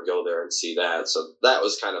was able to go there and see that. So that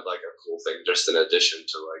was kind of a cool thing, just in addition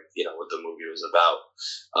to, what the movie was about.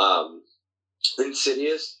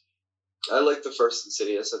 Insidious. I liked the first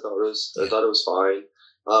Insidious. I thought it was fine.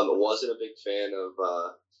 I wasn't a big fan of...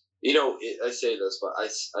 I say this, but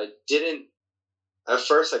I didn't. At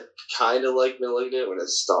first, I kind of liked Malignant when it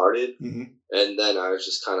started, and then I was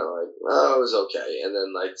just kind of it was okay. And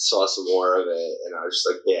then saw some more of it, and I was just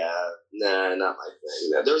nah, not my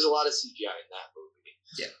thing. There was a lot of CGI in that movie.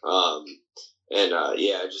 Yeah.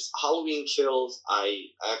 Just Halloween Kills.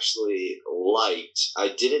 I actually liked. I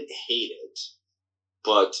didn't hate it,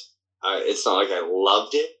 but it's not I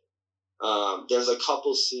loved it. There's a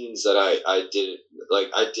couple scenes that I did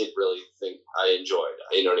really think I enjoyed.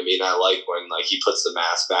 You know what I mean? I like when he puts the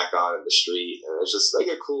mask back on in the street, and it's just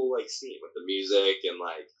a cool scene with the music and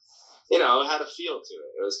it had a feel to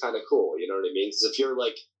it. It was kind of cool. You know what I mean? Because if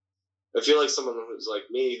you're someone who's like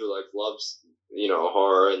me who loves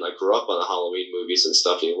horror and grew up on the Halloween movies and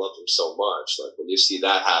stuff, and you love them so much, when you see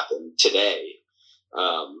that happen today.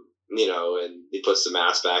 And he puts the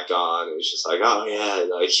mask back on, and it's just oh yeah, you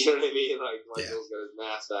know what I mean? Michael's got his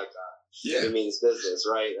mask back on. Yeah. It means business,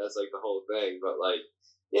 right? That's the whole thing. But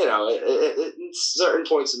it certain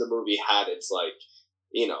points in the movie had its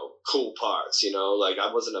cool parts.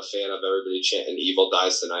 I wasn't a fan of everybody chanting "Evil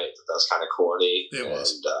Dies Tonight." That was kind of corny. It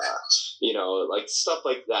was. And stuff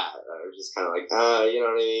like that. I was just kind of you know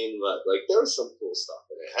what I mean? But there was some cool stuff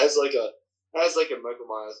in it. As a Michael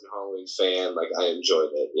Myers and Halloween fan, I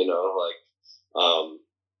enjoyed it,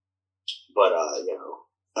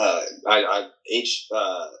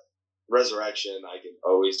 Resurrection I could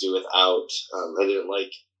always do without. I didn't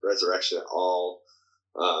like Resurrection at all.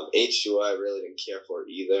 H2O I really didn't care for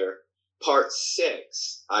either. Part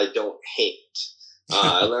 6 I don't hate.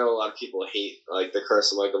 I know a lot of people hate The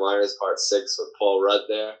Curse of Michael Myers Part 6 with Paul Rudd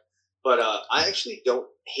there, but I actually don't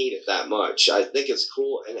hate it that much. I think it's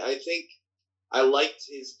cool, and I think I liked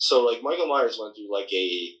his. So Michael Myers went through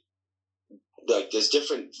there's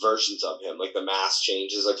different versions of him. The mask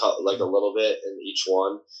changes a little bit in each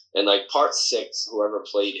one, and Part 6, whoever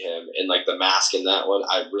played him and the mask in that one,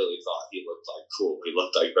 I really thought he looked cool. He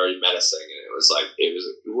looked very menacing, and it was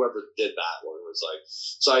whoever did that one was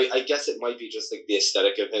So I guess it might be just the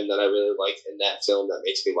aesthetic of him that I really liked in that film that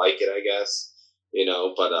makes me like it. I guess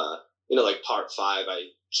but Part 5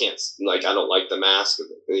 I can't I don't like the mask.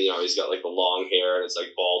 He's got the long hair and it's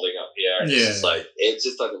balding up here. And it's just it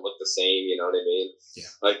just doesn't look the same. You know what I mean? Yeah.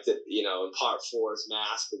 In Part 4's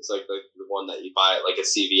mask, it's the one that you buy at a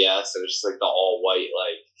CVS, and it's just the all white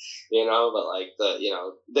but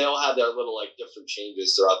they all have their little different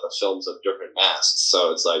changes throughout the films of different masks.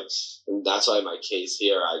 So it's that's why in my case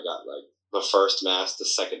here I got the first Mask, the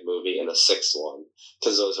second movie, and the sixth one,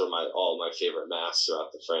 because those are all my favorite masks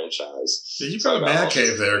throughout the franchise. Yeah, you've got a man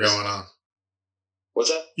cave there going on. What's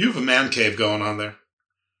that? You have a man cave going on there.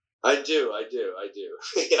 I do. Yeah,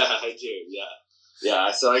 I do.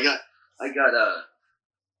 Yeah. So I got. I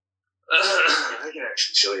can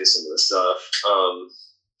actually show you some of the stuff.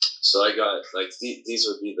 So I got these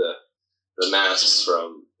would be the masks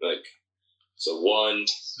from so 1,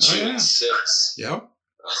 2, and 6. Yep.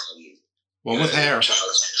 One with hair.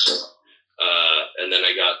 And then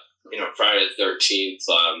I got Friday the 13th,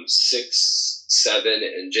 6, 7,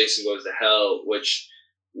 and Jason Goes to Hell, which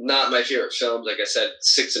not my favorite films. Like I said,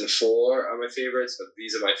 6 and 4 are my favorites, but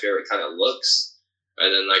these are my favorite kind of looks.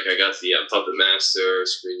 And then I got the Puppet Master,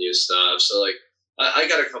 Screen Use stuff. So I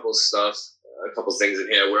got a couple things in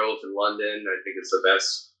here. Werewolf in London, I think it's the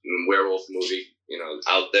best werewolf movie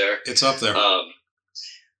out there. It's up there.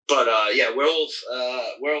 Werewolf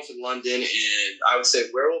in London, and I would say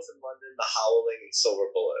Werewolf in London, The Howling, and Silver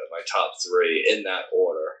Bullet are my top 3 in that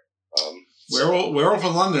order. Werewolf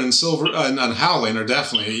in London and and Howling are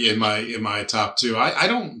definitely in my top 2. I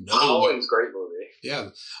don't know. Howling's a great movie. Yeah,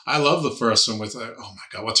 I love the first one with oh my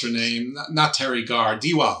god, what's her name? Not Terry Garr,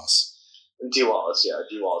 Dee Wallace. Dee Wallace, yeah,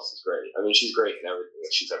 Dee Wallace is great. I mean, she's great in everything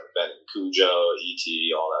that she's ever been in. Cujo,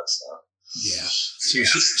 E.T., all that stuff. Yeah,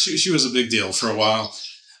 she was a big deal for a while.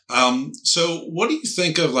 So what do you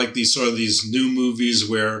think of these new movies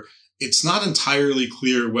where it's not entirely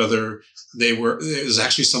clear whether there's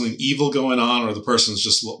actually something evil going on or the person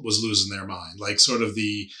just was losing their mind, like sort of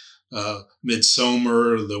the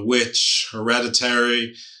Midsommar, The Witch,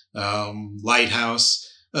 Hereditary, Lighthouse.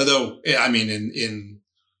 Although, I mean, in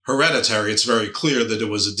Hereditary, it's very clear that it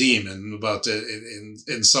was a demon. But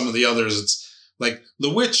in some of the others, it's like The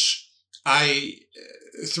Witch.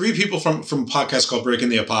 3 people from a podcast called Breaking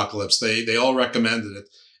the Apocalypse, they all recommended it.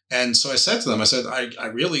 And so I said to them, I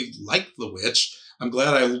really liked The Witch. I'm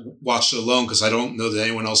glad I watched it alone because I don't know that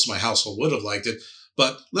anyone else in my household would have liked it.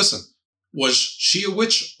 But listen, was she a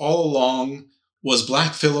witch all along? Was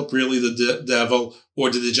Black Phillip really the devil?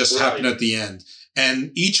 Or did it just happen at the end?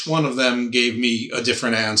 And each one of them gave me a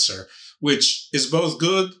different answer, which is both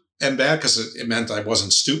good and bad because it meant I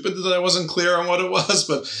wasn't stupid that I wasn't clear on what it was.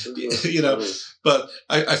 But, but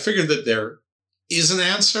I figured that there is an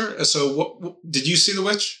answer. So what did you see The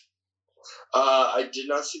Witch? I did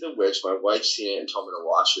not see The Witch. My wife seen it and told me to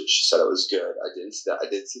watch it. She said it was good. I didn't see that. I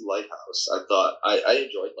did see Lighthouse. I thought I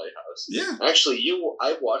enjoyed Lighthouse. Yeah. Actually,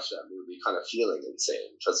 I watched that movie kind of feeling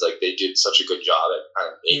insane because they did such a good job at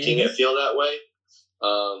kind of making it feel that way.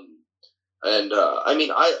 I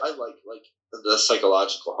mean, I like the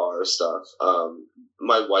psychological horror stuff.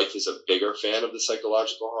 My wife is a bigger fan of the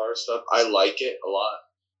psychological horror stuff. I like it a lot.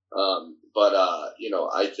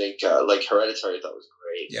 I think Hereditary I thought was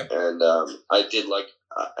great. Yep. And I did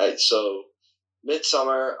so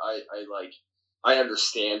Midsommar I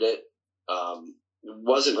understand it. It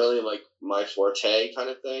wasn't really my forte kind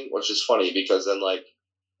of thing, which is funny because then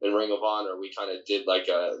in Ring of Honor we kind of did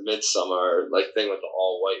a Midsommar thing with the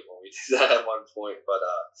all white when we did that at one point. But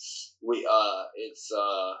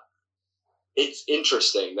it's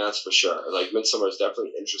interesting, that's for sure. Midsommar is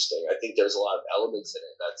definitely interesting. I think there's a lot of elements in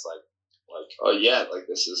it that's oh yeah,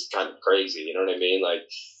 this is kind of crazy. You know what I mean?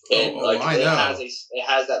 It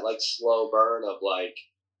has that slow burn of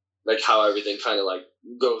how everything kind of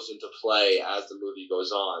goes into play as the movie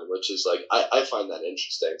goes on, which is I find that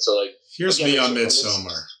interesting. So here's me on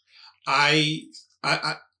Midsommar. I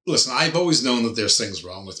listen. I've always known that there's things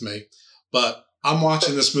wrong with me, but I'm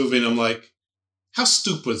watching this movie and I'm like, how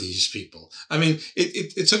stupid are these people? I mean,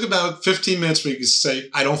 it took about 15 minutes for me to say,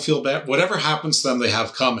 I don't feel bad. Whatever happens to them, they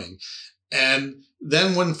have coming. And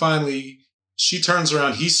then when finally she turns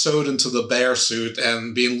around, he's sewed into the bear suit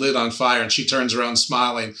and being lit on fire, and she turns around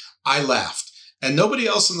smiling, I laughed. And nobody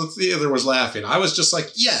else in the theater was laughing. I was just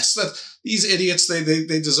like, yes, these idiots, they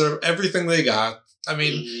deserve everything they got. I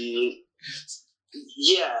mean...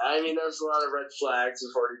 Yeah, I mean, there's a lot of red flags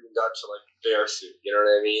before it even got to bear suit. You know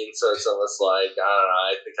what I mean? So it's almost I don't know.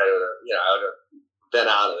 I think I would have, been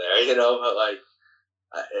out of there. But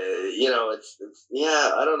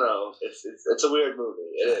I don't know. It's a weird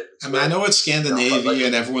movie. It is. I mean, I know it's Scandinavia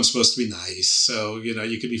and everyone's supposed to be nice, so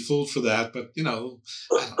you could be fooled for that. But I don't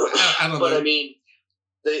know. But I mean,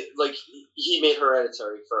 he made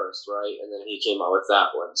Hereditary first, right? And then he came out with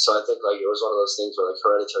that one. So I think it was one of those things where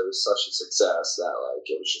Hereditary was such a success that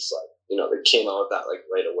it was just they came out with that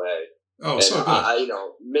right away. Oh, and so good.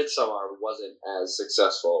 Midsommar wasn't as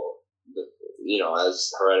successful,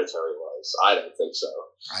 as Hereditary was. I don't think so.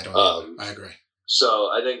 I don't know. I agree.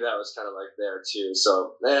 So I think that was kind of there too.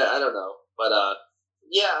 So I don't know, but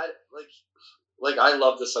like I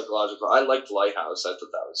love the psychological. I liked Lighthouse. I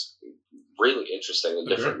thought that was really interesting and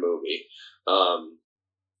different movie.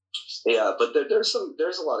 Yeah, but there's a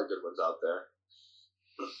lot of good ones out there.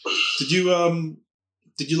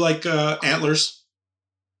 Did you like Antlers?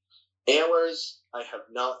 Antlers, I have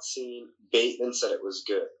not seen. Bateman said it was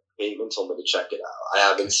good. Bateman told me to check it out. I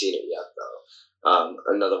haven't seen it yet though.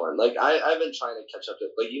 Another one. Like I've been trying to catch up to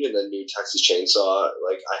like even the new Texas Chainsaw.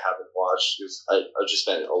 Like I haven't watched because I've just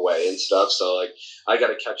been away and stuff. So like I got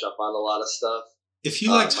to catch up on a lot of stuff. If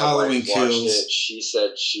you liked Halloween Kills, she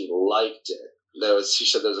said she liked it. She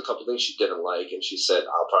said there was a couple things she didn't like, and she said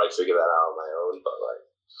I'll probably figure that out on my own. But like,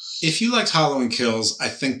 if you liked Halloween Kills, I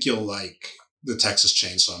think you'll like the Texas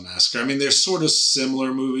Chainsaw Massacre. I mean, they're sort of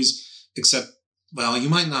similar movies, except, well, you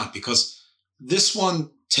might not, because this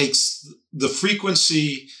one takes the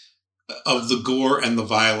frequency of the gore and the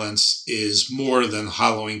violence is more than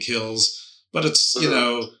Halloween Kills, but it's, you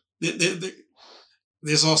know,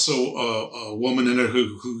 there's also a woman in it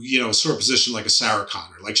who you know, is sort of positioned like a Sarah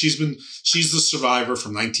Connor. Like she's the survivor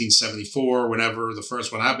from 1974, whenever the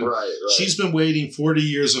first one happened. Right. She's been waiting 40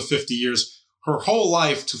 years or 50 years her whole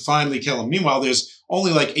life to finally kill him. Meanwhile, there's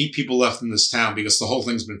only like 8 people left in this town because the whole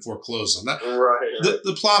thing's been foreclosed on. That. Right.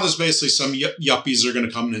 The plot is basically some yuppies are going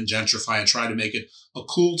to come in and gentrify and try to make it a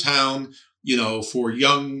cool town, you know, for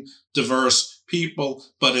young, diverse people.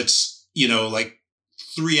 But it's, you know, like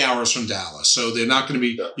 3 hours from Dallas. So they're not going to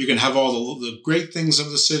be, you can have all the great things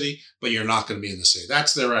of the city, but you're not going to be in the city.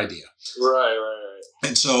 That's their idea. Right.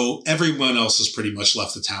 And so everyone else has pretty much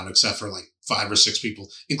left the town except for like 5 or 6 people,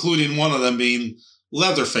 including one of them being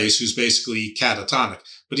Leatherface, who's basically catatonic.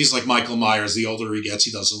 But he's like Michael Myers. The older he gets,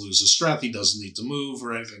 he doesn't lose his strength. He doesn't need to move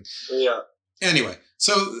or anything. Yeah. Anyway,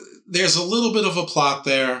 so there's a little bit of a plot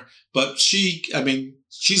there, but she's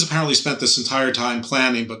apparently spent this entire time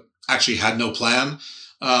planning, but actually had no plan,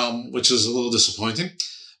 which is a little disappointing.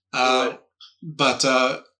 But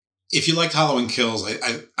if you like Halloween Kills,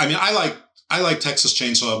 I like Texas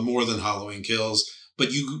Chainsaw more than Halloween Kills,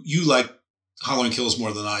 but you like Halloween Kills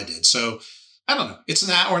more than I did. So I don't know. It's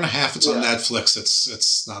an hour and a half. It's on Netflix.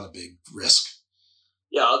 It's not a big risk.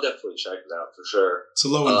 Yeah, I'll definitely check it out for sure. It's a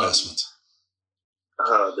low investment.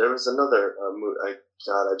 There was another movie.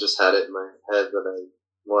 I just had it in my head that I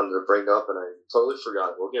wanted to bring up, and I totally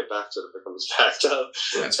forgot. We'll get back to it if it comes back up.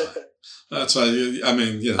 That's fine. That's fine. I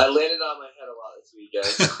mean, you know. I landed on my head a lot this weekend.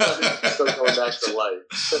 I'm still going back to life.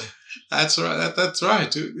 That's right. That's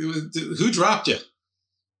right. Who dropped you?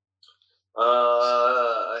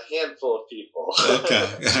 A handful of people. Okay,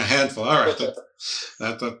 a handful. All right.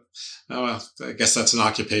 Oh well, I guess that's an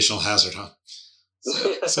occupational hazard, huh?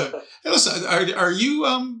 So hey, listen, are you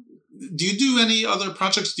do you do any other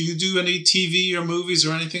projects? Do you do any TV or movies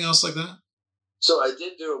or anything else like that? So I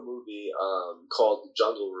did do a movie called The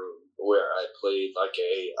Jungle Room, where I played like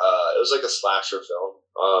it was like a slasher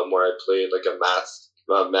film where I played like a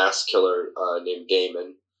mass killer named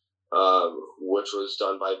Damon. Which was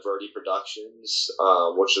done by Verdi Productions,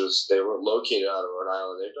 they were located out of Rhode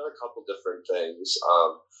Island. They've done a couple different things.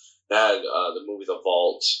 They had the movie The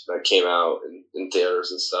Vault that came out in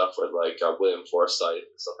theaters and stuff with like William Forsythe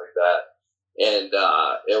and stuff like that. And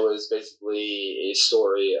it was basically a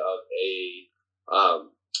story of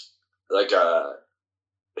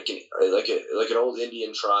an old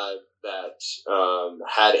Indian tribe that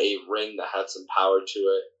had a ring that had some power to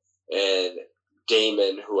it, and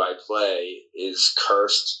Damon, who I play, is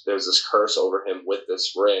cursed. There's this curse over him with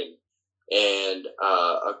this ring. And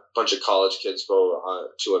a bunch of college kids go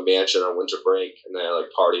to a mansion on winter break, and they're like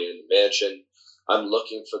partying in the mansion. I'm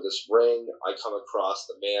looking for this ring. I come across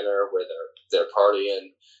the manor where they're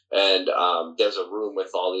partying, and there's a room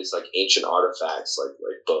with all these like ancient artifacts, like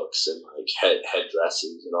books and like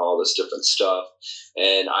headdresses and all this different stuff.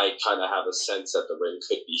 And I kind of have a sense that the ring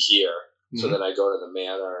could be here. So then I go to the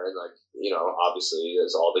manor, and like, you know, obviously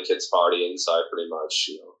there's all the kids partying, so I pretty much,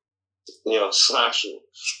 you know, slash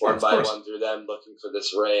one by one through them looking for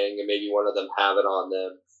this ring, and maybe one of them have it on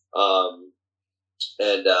them.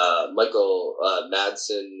 And Michael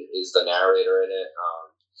Madsen is the narrator in it.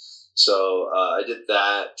 So I did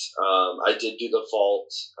that. I did do The Vault,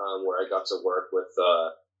 where I got to work with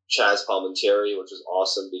Chaz Palminteri, which was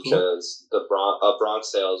awesome because the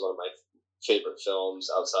Bronx Tale is one of my favorite films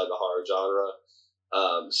outside the horror genre.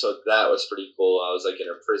 So that was pretty cool. I was like in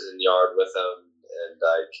a prison yard with him,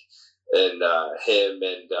 and him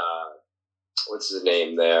and what's his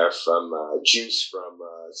name there from Juice from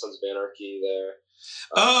Sons of Anarchy there.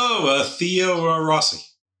 Theo Rossi.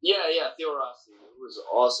 Yeah, Theo Rossi. He was an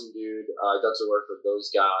awesome dude. I got to work with those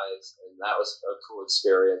guys, and that was a cool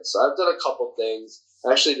experience. So I've done a couple things.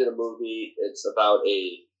 I actually did a movie. It's about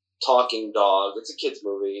a talking dog. It's a kid's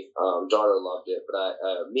movie. Daughter loved it, but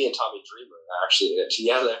me and Tommy Dreamer are actually in it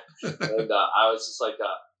together. And I was just like,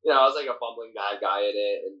 I was like a bumbling bad guy in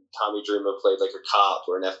it, and Tommy Dreamer played like a cop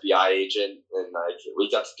or an FBI agent, and like we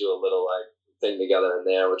got to do a little like thing together in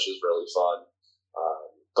there, which was really fun.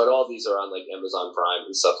 But all these are on like Amazon Prime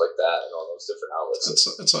and stuff like that, and all those different outlets.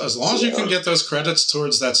 It's as long as you can get those credits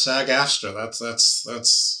towards that SAG-AFTRA, that's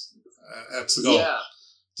the goal. Yeah.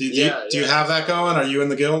 Do you have that going? Are you in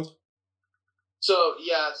the guild? So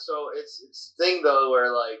it's a thing though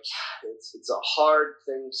where like it's a hard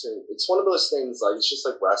thing to. It's one of those things like it's just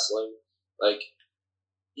like wrestling. Like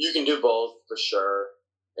you can do both for sure,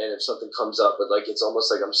 and if something comes up, but like it's almost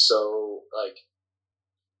like I'm so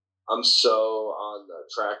on the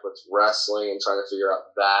track with wrestling and trying to figure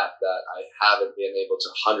out that I haven't been able to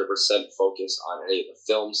 100% focus on any of the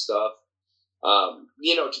film stuff.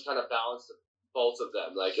 To kind of balance both of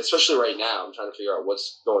them, like especially right now, I'm trying to figure out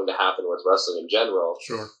what's going to happen with wrestling in general.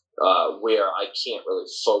 Sure. Where I can't really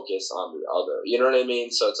focus on the other. You know what I mean?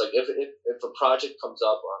 So it's like if a project comes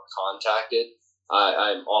up or I'm contacted,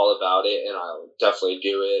 I'm all about it, and I'll definitely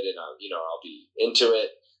do it, and I'll be into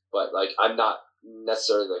it. But like I'm not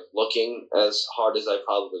necessarily like looking as hard as I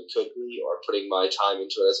probably could be, or putting my time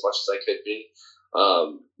into it as much as I could be.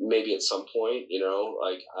 Maybe at some point,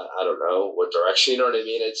 like I don't know what direction. You know what I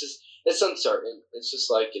mean? It's uncertain. It's just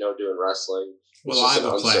like doing wrestling. Well, I have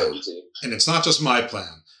a plan, and it's not just my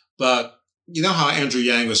plan, but you know how Andrew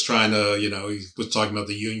Yang was trying to, he was talking about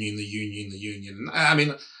the union. I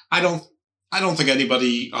mean, I don't think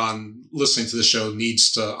anybody on listening to the show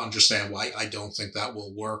needs to understand why I don't think that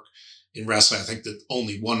will work in wrestling. I think that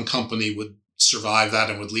only one company would survive that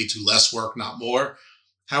and would lead to less work, not more.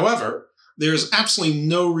 However, there's absolutely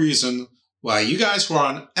no reason why you guys who are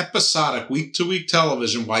on episodic week-to-week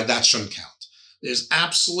television, why that shouldn't count. There's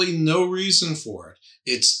absolutely no reason for it.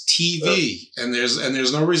 It's TV, and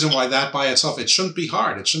there's no reason why that by itself, it shouldn't be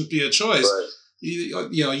hard. It shouldn't be a choice. Right. You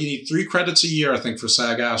need 3 credits a year, I think, for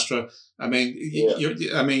SAG-AFTRA. I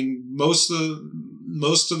mean, most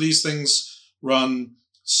of these things run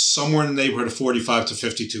somewhere in the neighborhood of 45 to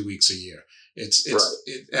 52 weeks a year.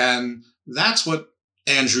 And that's what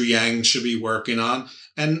Andrew Yang should be working on.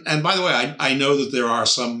 And by the way, I know that there are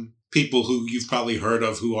some people who you've probably heard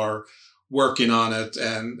of who are working on it,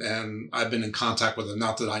 and I've been in contact with them.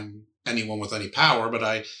 Not that I'm anyone with any power, but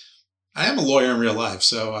I am a lawyer in real life,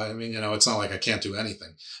 so I mean, it's not like I can't do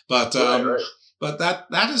anything. But right. But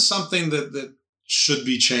that is something that should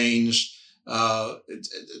be changed,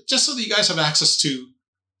 just so that you guys have access to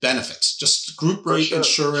benefits, just group rate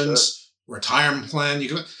insurance, retirement plan. You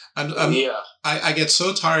can. I get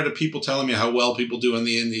so tired of people telling me how well people do in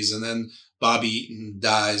the indies, and then Bobby Eaton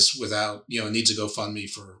dies without, needs a GoFundMe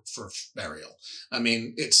for burial. I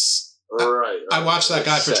mean, it's right. I watched that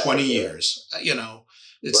guy for 20 years.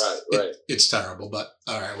 It's right. It's terrible, but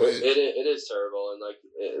all right. It is terrible, and like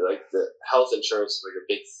the health insurance is like a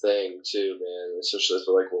big thing too, man. Especially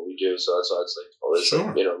for like what we do. So that's why it's like,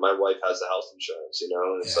 sure. My wife has the health insurance, and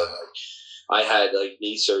it's like I had like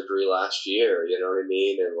knee surgery last year. You know what I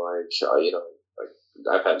mean? And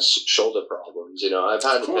I've had shoulder problems. I've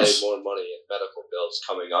had to pay more money in medical bills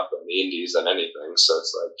coming up in the indies than anything. So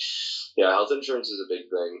it's like, health insurance is a big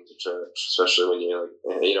thing, especially when you're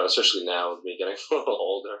especially now with me getting a little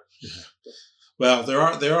older. Yeah. Well, there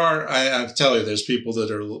are. I tell you, there's people that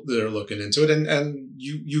are looking into it, and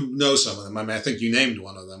you know some of them. I mean, I think you named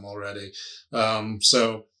one of them already.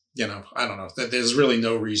 So I don't know. There's really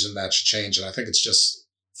no reason that should change, and I think it's just,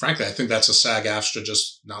 frankly, I think that's a SAG-AFTRA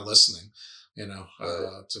just not listening. To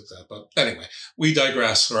that. But anyway, we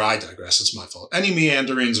digress, or I digress. It's my fault. Any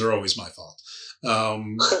meanderings are always my fault.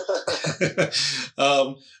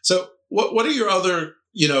 So what are your other,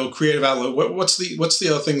 creative outlet? What's the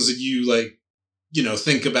other things that you like,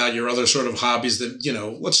 think about your other sort of hobbies that,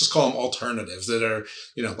 let's just call them alternatives that are,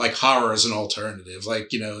 like horror as an alternative. Like,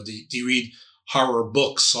 do you read horror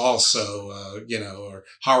books also, or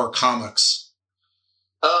horror comics?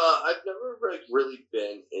 I've never really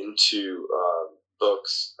been into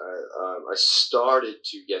books. I started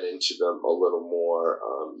to get into them a little more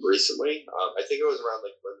recently. I think it was around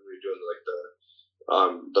like when we were doing like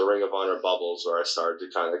the Ring of Honor bubbles, where I started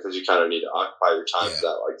to kind of, because you kind of need to occupy your time for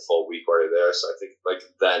that like full week where you're there. So I think like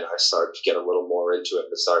then I started to get a little more into it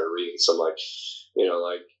and started reading some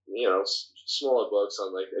smaller books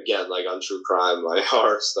on like on true crime, like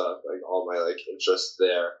horror stuff, like all my like interests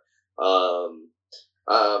there.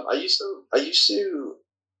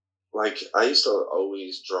 I used to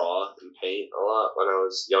always draw and paint a lot when I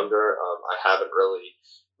was younger. I haven't really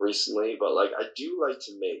recently, but like I do like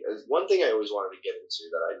to make. One thing I always wanted to get into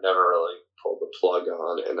that I never really pulled the plug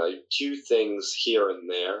on, and I do things here and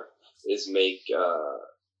there, is make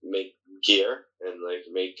gear and like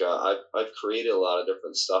make. I've created a lot of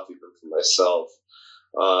different stuff even for myself,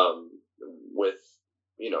 with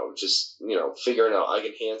just figuring out I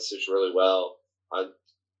can hand stitch really well. I'm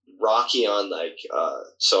rocky on like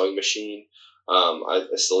sewing machine. I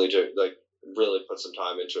still need to like really put some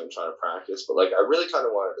time into it and try to practice, but like I really kind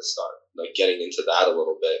of wanted to start like getting into that a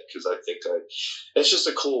little bit, because I think like it's just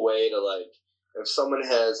a cool way to like, if someone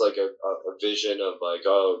has like a vision of like,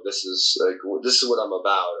 oh, this is what I'm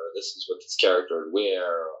about, or this is what this character would wear,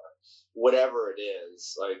 or whatever it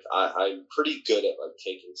is, like I'm pretty good at like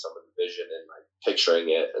taking someone's vision and like picturing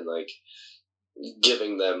it and like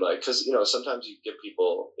giving them like, because sometimes you give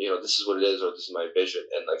people this is what it is, or this is my vision,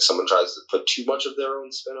 and like someone tries to put too much of their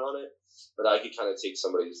own spin on it. But I could kind of take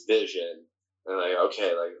somebody's vision and like,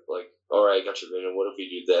 okay, like all right, I got your vision, what if we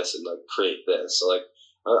do this and like create this? So like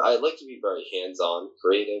I like to be very hands-on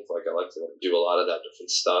creative, like I like to do a lot of that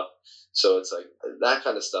different stuff. So it's like that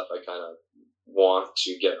kind of stuff I kind of want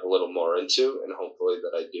to get a little more into, and hopefully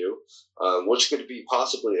that I do, which could be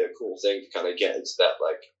possibly a cool thing to kind of get into that,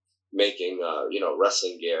 like making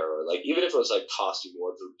wrestling gear, or like even if it was like costume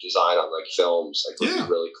wardrobe design on like films, like would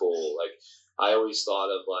be really cool. Like I always thought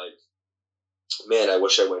of like, man, I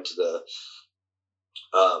wish I went to the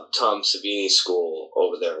Tom Savini school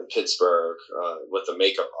over there in Pittsburgh with the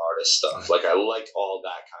makeup artist stuff. Like I like all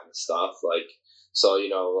that kind of stuff. Like so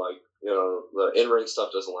the in-ring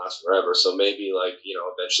stuff doesn't last forever. So maybe like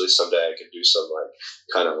eventually someday I could do some like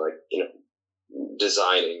kind of like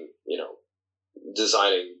designing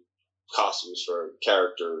costumes for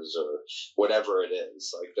characters or whatever it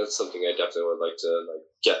is. Like that's something I definitely would like to like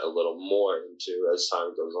get a little more into as time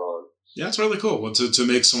goes on. Yeah, it's really cool. Well, to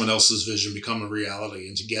make someone else's vision become a reality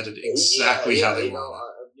and to get it exactly how they want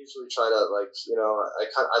it. I usually try to like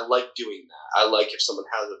I like doing that. I like if someone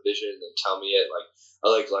has a vision and tell me it. Like I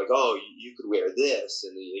like oh, you could wear this,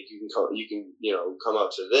 and you can come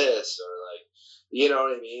up to this, or like you know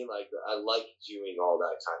what I mean. Like I like doing all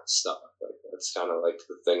that kind of stuff. Like that's kind of like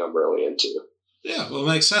the thing I'm really into. Yeah, well, it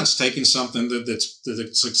makes sense. Taking something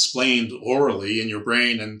that's explained orally in your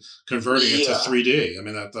brain and converting it to 3D. I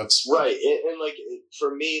mean, that's right. And like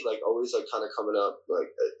for me, like always, like kind of coming up, like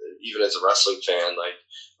even as a wrestling fan, like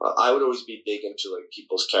I would always be big into like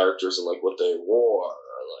people's characters and like what they wore,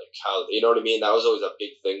 or like how what I mean. That was always a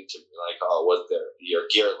big thing to me, like what your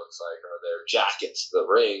gear looks like, or their jackets, the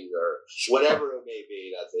ring, or whatever it may be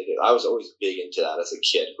that they did. I was always big into that as a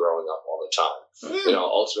kid, growing up all the time.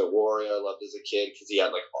 Ultimate Warrior I loved as a kid, because he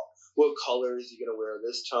had like, what color is he gonna wear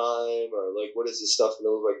this time, or like what is this stuff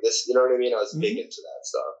gonna look like this? You know what I mean? I was big into that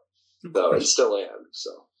stuff, so and still am.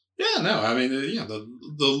 So yeah, no, I mean, the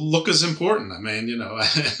look is important. I mean,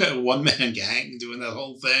 one man gang doing that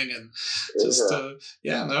whole thing, and just I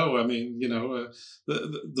mean,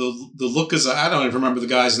 the look is. I don't even remember the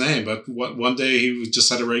guy's name, but one day he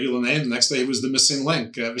just had a regular name. The next day he was the missing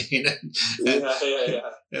link. I mean,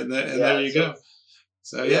 and there you go.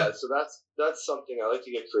 So so that's something I like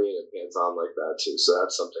to get creative, hands on like that too. So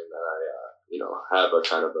that's something that I have a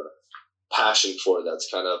kind of a passion for, that's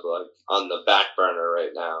kind of like on the back burner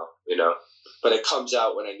right now, but it comes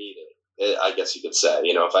out when I need it. I guess you could say,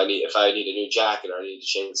 if I need a new jacket, or I need to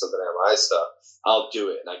change something on my stuff, I'll do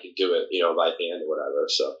it, and I can do it, by hand or whatever.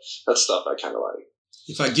 So that's stuff I kind of like.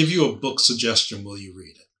 If I give you a book suggestion, will you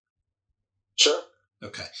read it? Sure.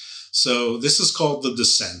 Okay. So this is called The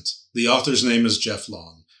Descent. The author's name is Jeff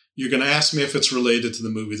Long. You're going to ask me if it's related to the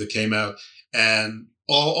movie that came out, and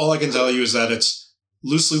all I can tell you is that it's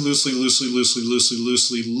loosely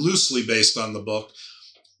based on the book,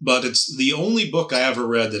 but it's the only book I ever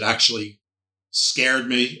read that actually scared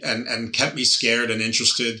me and kept me scared and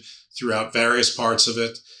interested throughout various parts of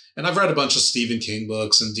it. And I've read a bunch of Stephen King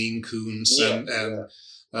books and Dean Koontz,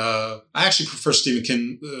 I actually prefer Stephen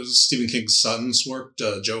King's son's work,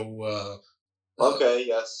 Joe. Okay.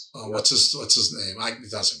 Yes. What's his name? It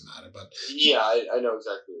doesn't matter, but I know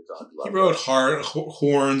exactly what you're talking about. He wrote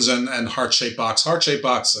Horns and Heart-Shaped Box. Heart-Shaped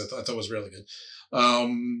Box I thought was really good.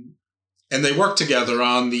 And they worked together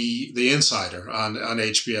on the Insider on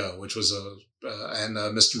HBO, which was and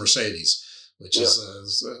Mr. Mercedes, which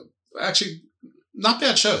is actually not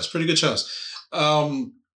bad shows, pretty good shows.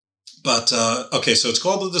 But okay, so it's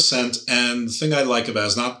called The Descent, and the thing I like about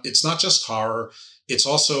it is it's not just horror, it's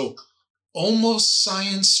also almost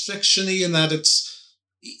science fiction-y in that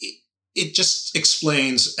it just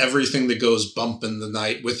explains everything that goes bump in the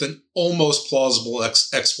night with an almost plausible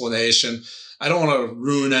explanation. I don't want to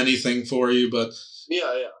ruin anything for you, but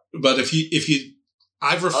but if you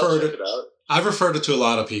I've referred it to a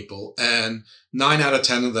lot of people, and 9 out of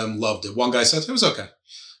 10 of them loved it. One guy said it was okay.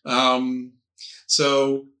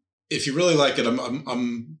 So if you really like it,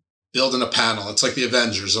 I'm building a panel. It's like the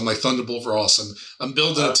Avengers. I'm like Thunderbolt Ross, and I'm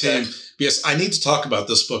building a team because I need to talk about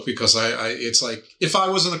this book because it's like if I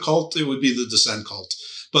was in a cult, it would be the Descent cult.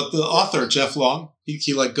 But the author Jeff Long,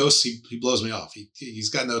 he like ghosts. He blows me off. He's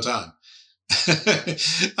got no time.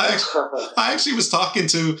 I actually was talking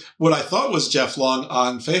to what I thought was Jeff Long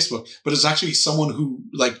on Facebook, but it's actually someone who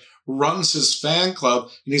like runs his fan club,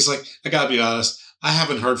 and he's like, I gotta be honest, I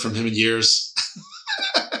haven't heard from him in years.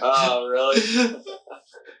 Oh, really?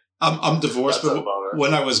 I'm divorced, but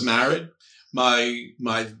when I was married,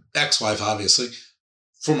 my ex-wife, obviously,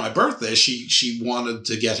 for my birthday, she wanted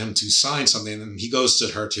to get him to sign something, and he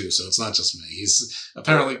ghosted her too. So it's not just me. He's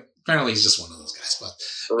apparently he's just one of those guys.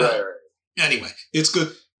 But right. Anyway, it's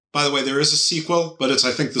good. By the way, there is a sequel, but it's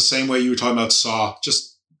I think the same way you were talking about Saw.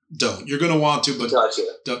 Just don't. You're going to want to, but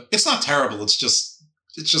don't. It's not terrible. It's just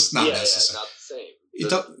not necessary. Yeah,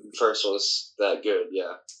 not the same. The first one was that good,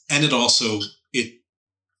 yeah. And it also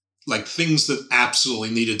like things that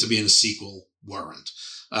absolutely needed to be in a sequel weren't.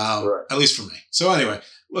 Right. At least for me. So anyway,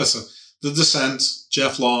 listen, The Descent,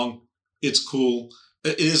 Jeff Long, it's cool.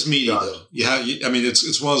 It is meaty though. I mean,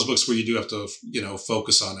 it's one of those books where you do have to,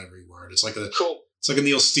 focus on every word. It's like a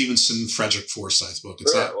Neil Stephenson, Frederick Forsyth book.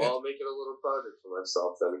 It's not. Well, I'll make it a little project for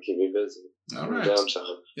myself then to keep me busy. All right.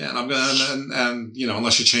 Downtime. Yeah, and I'm gonna and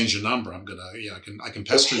unless you change your number, I'm gonna I can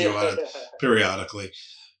pester you on it periodically.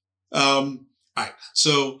 All right.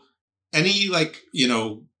 So any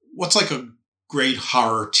what's like a great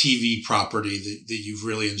horror TV property that you've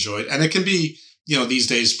really enjoyed? And it can be, these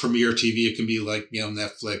days Premiere TV, it can be like,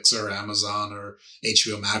 Netflix or Amazon or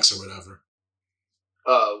HBO Max or whatever.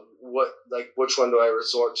 Which one do I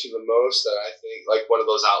resort to the most? That I think like one of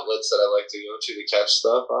those outlets that I like to go to catch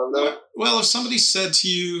stuff on there. Well, if somebody said to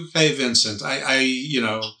you, "Hey, Vincent, I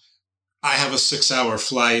have a 6-hour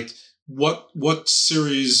flight. What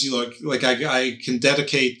series you like? I can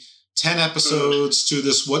dedicate 10 episodes to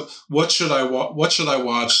this. What should I watch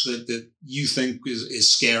that you think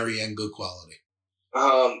is scary and good quality?"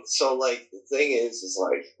 So like the thing is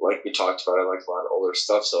like we talked about, I like a lot of older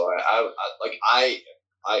stuff. So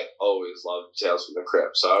I always loved Tales from the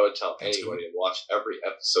Crypt. So I would tell anybody to watch every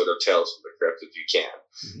episode of Tales from the Crypt if you can.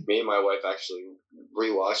 Mm-hmm. Me and my wife actually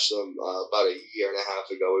rewatched them about a year and a half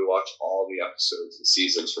ago. We watched all the episodes and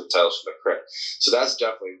seasons from Tales from the Crypt. So that's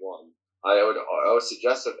definitely one. I would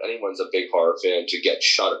suggest if anyone's a big horror fan to get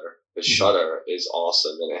Shudder, because Shudder is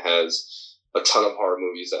awesome and it has a ton of horror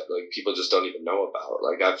movies that like people just don't even know about.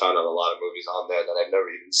 Like I found out a lot of movies on there that I've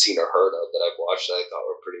never even seen or heard of that I've watched that I thought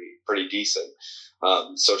were pretty decent.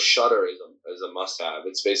 So Shudder is a must-have.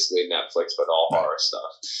 It's basically Netflix but all horror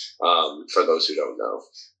stuff. For those who don't know.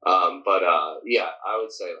 I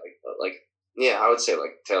would say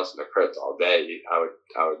like Tales from the Crypt all day.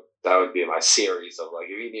 That would be my series of like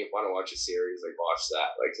if you want to watch a series, like watch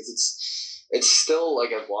that. Like because it's still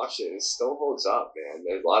like I've watched it. It still holds up, man.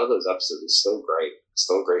 A lot of those episodes are still great.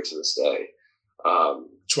 Still great to this day.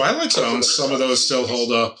 Twilight Zone, some of those still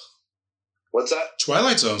hold up. What's that?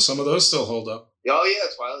 Twilight Zone, some of those still hold up. Oh yeah,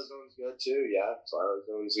 Twilight Zone's good too. Yeah, Twilight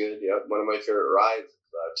Zone's good. Yeah, one of my favorite rides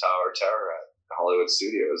is Tower of Terror at Hollywood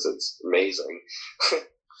Studios. It's amazing.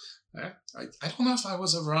 I don't know if I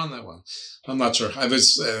was ever on that one. I'm not sure. I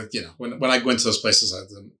was, when I went to those places,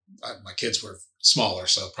 my kids were smaller,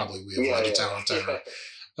 so probably we avoided Tower of Terror.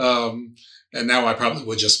 And now I probably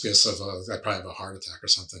would just because I'd probably have a heart attack or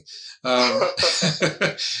something.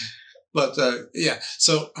 But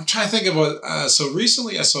so I'm trying to think of what. So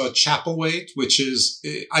recently I saw Chapelwaite, which is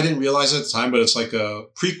I didn't realize at the time, but it's like a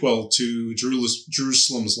prequel to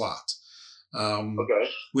Jerusalem's Lot.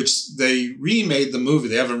 Which they remade the movie.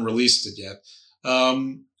 They haven't released it yet.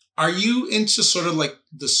 Are you into sort of like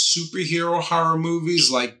the superhero horror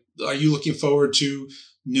movies? Like, are you looking forward to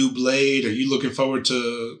New Blade? Are you looking forward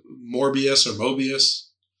to Morbius or Mobius?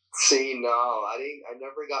 See, no, I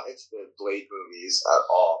never got into the Blade movies at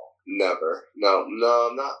all. Never. No,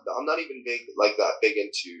 I'm not even that big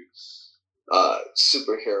into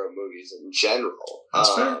superhero movies in general.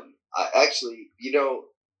 That's fair. I actually,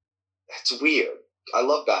 it's weird. I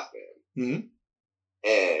love Batman. Mm-hmm.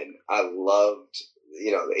 And I loved,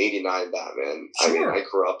 the 89 Batman. Sure. I mean, I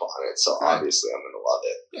grew up on it, so obviously I'm going to love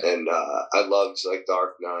it. Yeah. And I loved,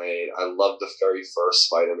 Dark Knight. I loved the very first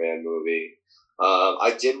Spider-Man movie.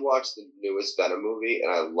 I did watch the newest Venom movie,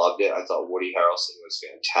 and I loved it. I thought Woody Harrelson was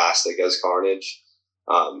fantastic as Carnage.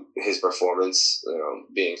 His performance,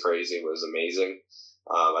 being crazy, was amazing.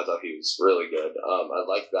 I thought he was really good. I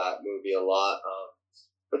liked that movie a lot.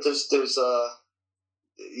 But there's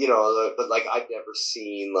but like I've never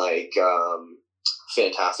seen like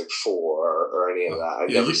Fantastic Four or any of that. I've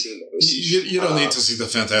never seen those. You don't need to see the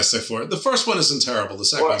Fantastic Four. The first one isn't terrible. The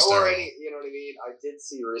second one's terrible. You know what I mean? I did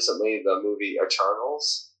see recently the movie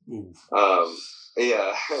Eternals. Ooh.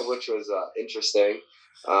 Yeah, which was interesting.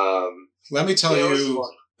 Let me tell you,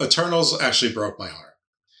 Eternals actually broke my heart.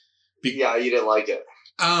 Yeah, you didn't like it.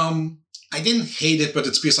 I didn't hate it, but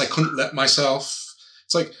it's because I couldn't let myself.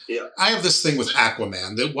 It's like, I have this thing with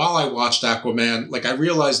Aquaman, that while I watched Aquaman, like I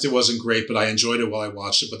realized it wasn't great, but I enjoyed it while I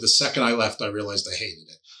watched it. But the second I left, I realized I hated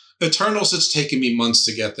it. Eternals, it's taken me months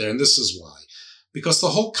to get there, and this is why. Because the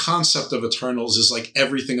whole concept of Eternals is like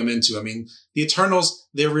everything I'm into. I mean, the Eternals,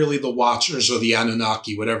 they're really the Watchers or the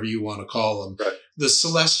Anunnaki, whatever you want to call them. Right. The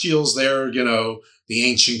Celestials, they're, the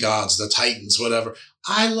ancient gods, the Titans, whatever.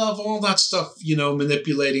 I love all that stuff,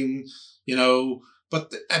 manipulating,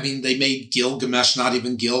 but I mean, they made Gilgamesh, not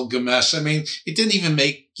even Gilgamesh. I mean, it didn't even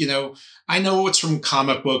make, I know it's from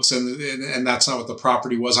comic books and that's not what the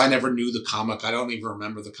property was. I never knew the comic. I don't even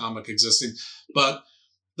remember the comic existing, but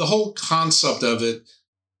the whole concept of it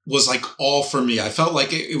was like all for me. I felt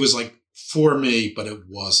like it was like for me, but it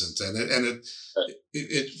wasn't. And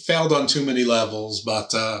it failed on too many levels,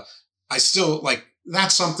 but I still like,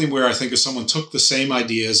 that's something where I think if someone took the same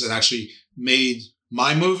ideas and actually made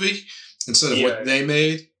my movie instead of what they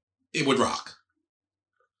made, it would rock.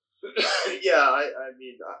 Yeah, I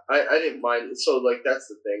mean, I didn't mind it. So, like, that's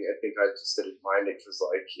the thing. I think I just didn't mind it because,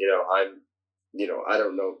 like, I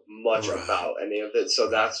don't know much about any of it. So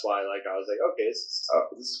that's why, like, I was like, okay, this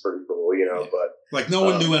is pretty cool, but. Like, no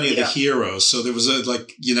one knew any of the heroes. So there was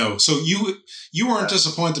so you weren't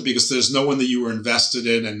disappointed because there's no one that you were invested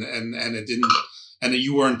in and it didn't. And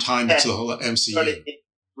you weren't tied into the whole MCU.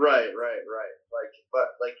 Right.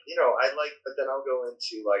 But then I'll go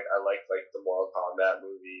into, like, I like the Mortal Kombat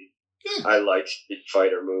movie. Yeah. I like Street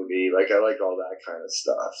Fighter movie. Like, I like all that kind of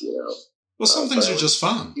stuff, Well, some things are just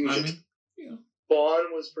fun.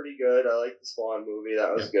 Spawn was pretty good. I like the Spawn movie.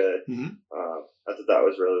 That was good. Mm-hmm. I thought that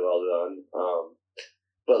was really well done.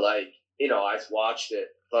 But, like, I watched it.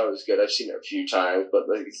 Thought it was good. I've seen it a few times, but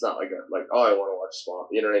like it's not like I want to watch Spawn.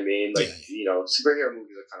 You know what I mean? Like superhero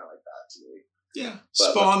movies are kind of like that to me. Yeah,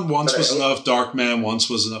 but, Spawn once was enough. Darkman once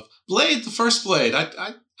was enough. Blade, the first Blade.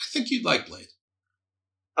 I think you'd like Blade.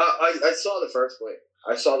 I saw the first Blade.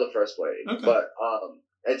 Okay. But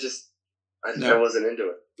I wasn't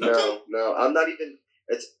into it. Okay. No, I'm not even.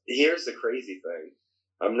 Here's the crazy thing.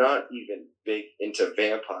 I'm not even big into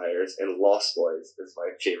vampires, and Lost Boys is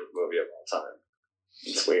my favorite movie of all time.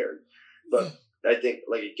 It's weird, but I think,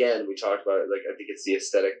 like, again, we talked about it. Like, I think it's the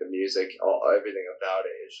aesthetic, the music, everything about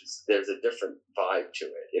it. It's just there's a different vibe to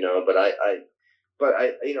it, But I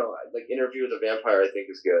like Interview with a Vampire. I think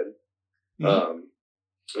is good. Mm-hmm.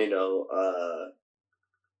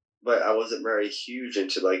 But I wasn't very huge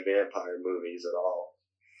into like vampire movies at all.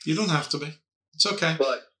 You don't have to be. It's okay.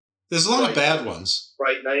 But there's a lot of bad ones.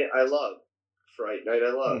 Fright Night, I love.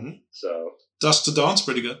 Mm-hmm. So Dusk to Dawn's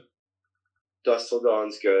pretty good. Dusk Till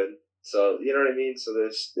Dawn's good. So, you know what I mean? So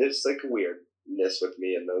there's like weirdness with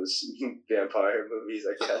me in those vampire movies,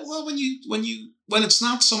 I guess. Well, when it's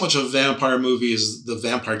not so much a vampire movie as the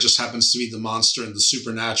vampire just happens to be the monster and the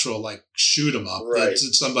supernatural, like, shoot 'em up. Right.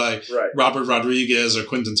 It's done by Robert Rodriguez or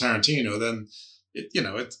Quentin Tarantino, then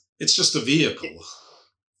it's just a vehicle.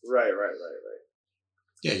 Right.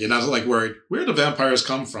 Yeah, you're not like worried, where do vampires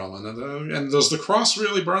come from? And does the cross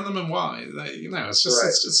really burn them and why? It's just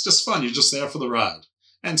it's just fun. You're just there for the ride.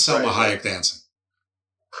 And Selma Hayek dancing.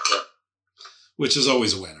 Yeah. Which is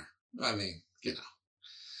always a winner. I mean,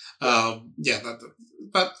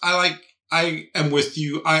 but I am with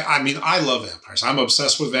you. I mean, I love vampires. I'm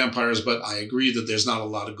obsessed with vampires, but I agree that there's not a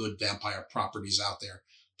lot of good vampire properties out there,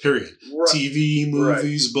 period. Right. TV,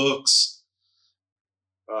 movies, books.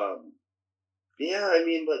 Yeah, I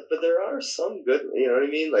mean, but there are some good, you know what I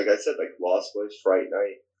mean? Like I said, like Lost Boys, Fright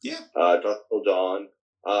Night. Yeah. Dusk Till Dawn.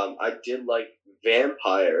 I did like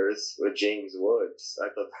Vampires with James Woods. I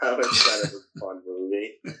thought that was kind of a fun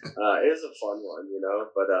movie. It was a fun one,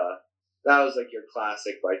 but that was like your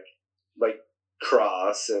classic, like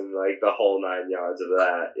Cross and like the whole 9 yards of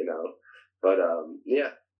that, But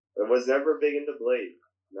I was never big into Blade.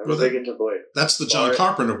 That's the John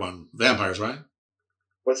Carpenter one, Vampires, right?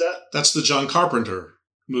 What's that? That's the John Carpenter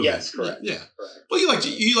movie. Yes, correct. Yeah. Correct. Well,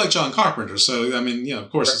 you like John Carpenter, so I mean,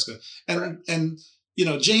 of course it's good. And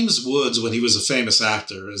James Woods, when he was a famous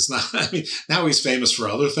actor, is not. I mean, now he's famous for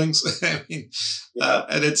other things. I mean,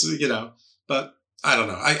 and it's but I don't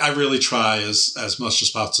know. I really try as much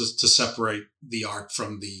as possible to separate the art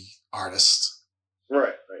from the artist.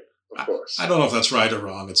 Right. Of course. I don't know if that's right or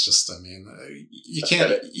wrong. It's just, I mean, you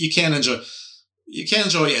can't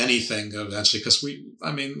enjoy anything eventually because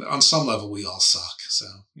on some level we all suck. So,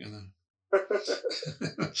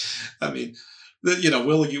 I mean,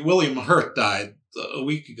 William Hurt died a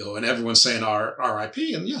week ago, and everyone's saying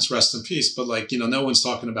R.I.P. and yes, rest in peace. But no one's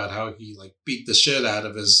talking about how he beat the shit out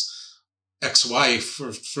of his ex-wife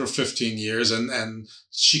for 15 years, and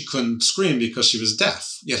she couldn't scream because she was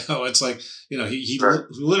deaf. It's like he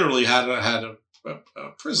literally had a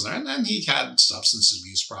prisoner, and then he had substance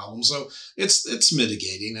abuse problems. So it's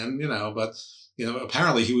mitigating, and but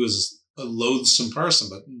apparently he was a loathsome person,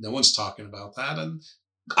 but no one's talking about that, and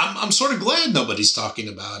I'm sort of glad nobody's talking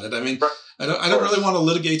about it. I mean, I don't really want to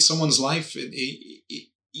litigate someone's life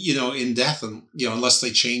in death, and unless they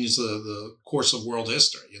change the course of world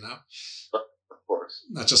history. Of course.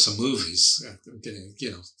 Not just some movies. I'm getting,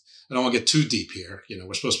 I don't want to get too deep here.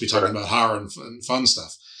 We're supposed to be talking about horror and fun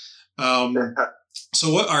stuff.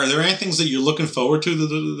 So what are there any things that you're looking forward to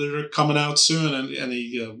that are coming out soon? And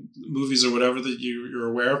any movies or whatever that you're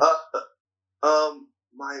aware of?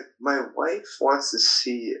 My wife wants to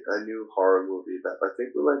see a new horror movie that I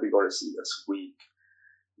think we might be going to see this week.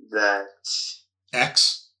 That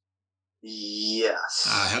X? Yes.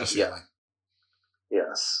 I had a feeling.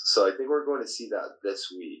 Yes. So I think we're going to see that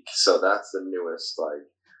this week. So that's the newest.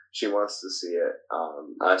 She wants to see it.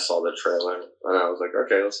 I saw the trailer and I was like,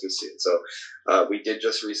 okay, let's go see it. So we did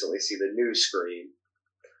just recently see the new Scream.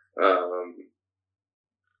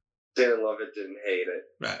 Didn't love it, didn't hate it.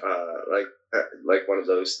 Right. Like one of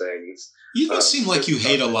those things. You don't seem like you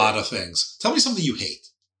hate a lot of things. Tell me something you hate.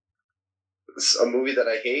 A movie that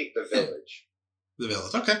I hate, The Village. The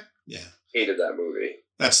Village. Okay. Yeah. Hated that movie.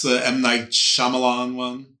 That's the M. Night Shyamalan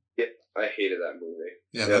one? Yeah, I hated that movie.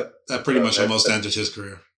 Yeah, that pretty much almost ended his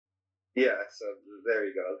career. Yeah, so there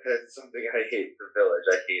you go. That's something I hate, The Village.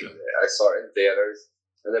 I hated it. I saw it in theaters.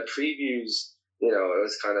 And the previews, it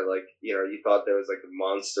was kind of like, you thought there was like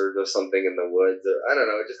monsters or something in the woods. Or, I don't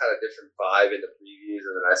know, it just had a different vibe in the previews.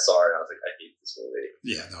 And then I saw it and I was like, I hate this movie.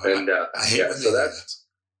 Yeah, no, and, I hate when they do that.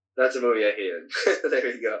 That's a movie I hated.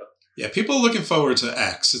 There you go. Yeah, people are looking forward to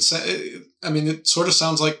X. It sort of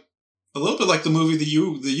sounds like a little bit like the movie that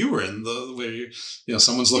you were in, where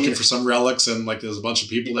someone's looking for some relics and there's a bunch of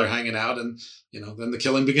people there hanging out, and then the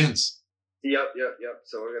killing begins. Yep.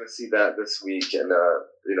 So we're gonna see that this week, and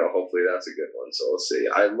hopefully that's a good one. So we'll see.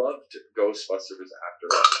 I loved Ghostbusters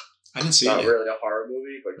Afterlife. I didn't see it. Not really a horror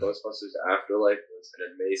movie, but Ghostbusters Afterlife was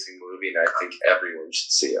an amazing movie, and I think everyone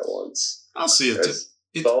should see it once. I'll see it.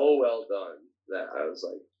 It's so well done that I was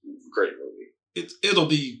like, great movie. It'll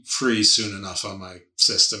be free soon enough on my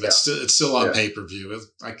system. Yeah. It's still on pay-per-view.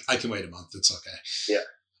 I can wait a month. It's okay. Yeah,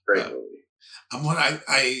 great movie.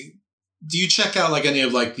 Do you check out any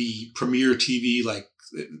of the premiere TV like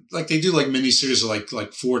they do miniseries of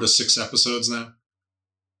like 4 to 6 episodes now?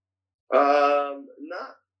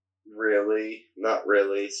 Not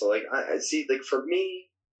really. So I see for me,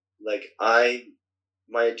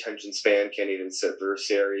 my attention span can't even sit through a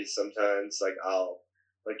series sometimes.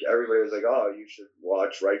 Everybody was like, oh, you should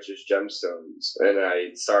watch Righteous Gemstones. And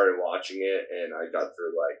I started watching it and I got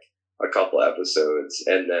through a couple episodes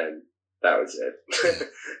and then that was it.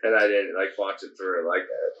 And I didn't watch it through.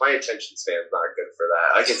 My attention span's not good for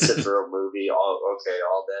that. I can sit through a movie all day.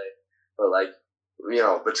 But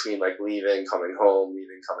between leaving, coming home,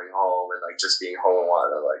 and just being home,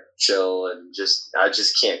 want to chill and I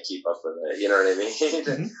just can't keep up with it. You know what I mean?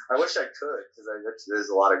 Mm-hmm. I wish I could because there's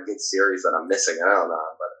a lot of good series that I'm missing out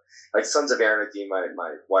on. But Sons of Anarchy, my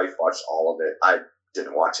wife watched all of it. I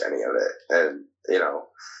didn't watch any of it, and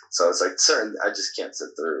so it's certain. I just can't sit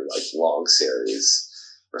through long series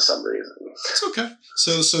for some reason. It's okay.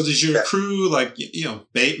 So does your crew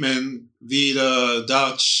Bateman, Vita,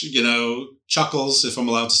 Dutch, Chuckles, if I'm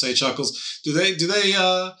allowed to say Chuckles, do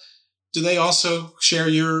they also share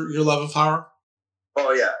your love of horror?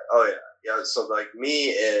 Oh yeah. So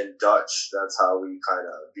me and Dutch, that's how we kind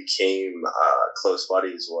of became close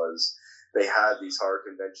buddies. Was they had these horror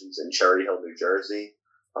conventions in Cherry Hill, New Jersey,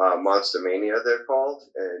 Monster Mania they're called,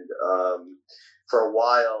 and for a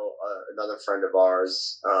while, another friend of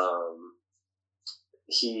ours,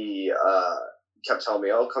 he kept telling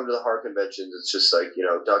me, "Oh, come to the horror conventions. It's just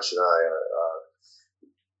Dutch and I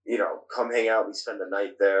come hang out. We spend the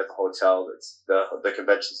night there at the hotel. It's the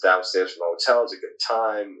convention's downstairs from the hotel. It's a good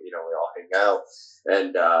time. We all hang out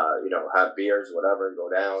and have beers, whatever, and go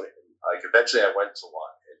down. And, eventually, I went to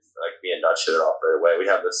one. And, me and Dutch hit it off right away. We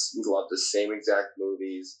love the same exact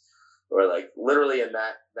movies. We're literally in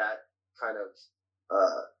that kind of.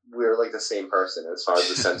 We're the same person as far as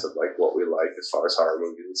the sense of what we like as far as horror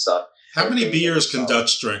movies and stuff. How many beers can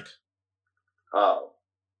Dutch drink? Oh,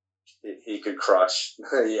 he could crush.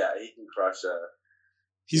 Yeah, he can crush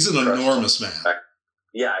He's an enormous man.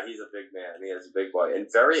 Yeah, he's a big man. He is a big boy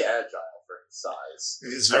and very agile for his size.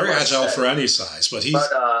 He's very agile for any size, but he's.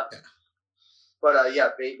 Yeah,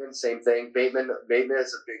 Bateman, same thing. Bateman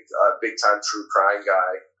is a big time true crime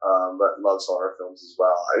guy, but loves horror films as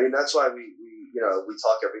well. I mean, that's why we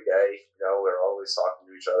talk every day. We're always talking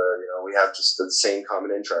to each other. We have just the same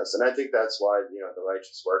common interest, and I think that's why The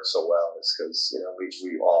Righteous works so well. Is because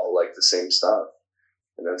we all like the same stuff,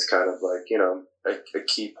 and that's kind of like a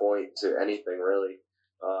key point to anything really.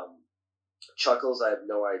 Chuckles, I have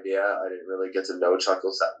no idea. I didn't really get to know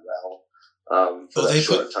Chuckles that well.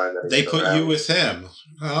 They put you with him,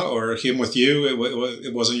 or him with you.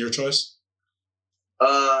 It wasn't your choice.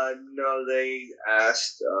 No, they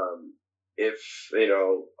asked if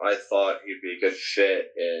I thought he'd be a good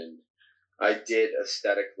fit, and I did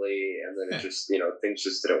aesthetically, and then it just things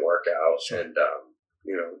just didn't work out, sure. And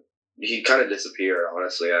he kind of disappeared.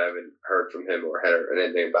 Honestly, I haven't heard from him or heard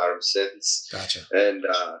anything about him since. Gotcha. And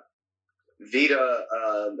Vita,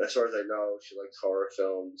 as far as I know, she likes horror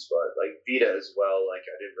films, but like Vita as well. Like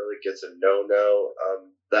I didn't really get to know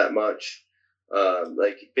that much.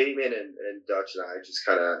 Like Bateman and Dutch and I just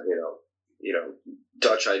kind of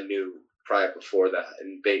Dutch I knew prior before that,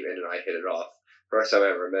 and Bateman and I hit it off. First time I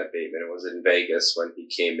ever met Bateman, it was in Vegas when he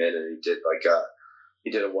came in and he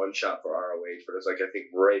did a one shot for ROH, but it was like I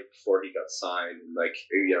think right before he got signed. And like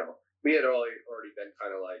we had already been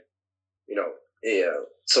kind of like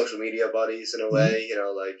social media buddies in a way.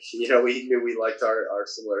 We knew we liked our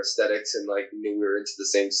similar aesthetics and like knew we were into the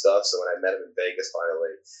same stuff. So when I met him in Vegas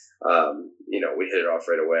finally, we hit it off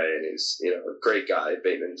right away. And he's a great guy.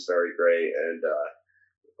 Bateman's very great and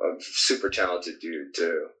a super talented dude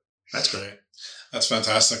too. That's great. That's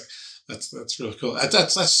fantastic. That's really cool.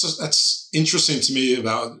 That's interesting to me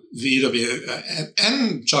about Vita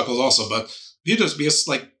and Chuckles also, but Vita's because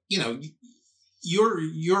like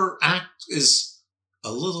your act is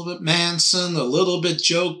a little bit Manson, a little bit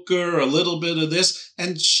Joker, a little bit of this,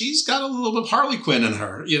 and she's got a little bit Harley Quinn in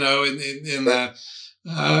her, in that.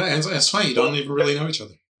 And it's funny, you don't even really know each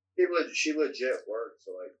other. She legit works,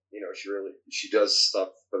 so like she does stuff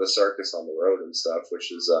for the circus on the road and stuff,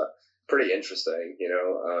 which is pretty interesting,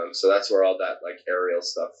 So that's where all that like aerial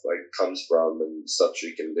stuff like comes from and stuff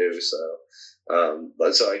she can do. So,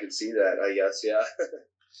 but so I can see that, I guess, yeah.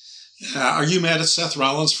 Are you mad at Seth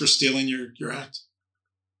Rollins for stealing your act?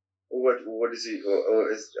 What is he? I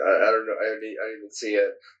don't know. I didn't even see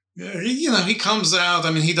it. Yeah, he comes out.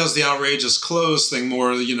 I mean, he does the outrageous clothes thing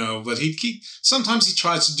more, but he sometimes he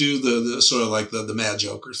tries to do the sort of like the Mad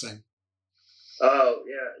Joker thing. Oh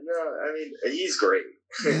yeah, no, I mean he's great.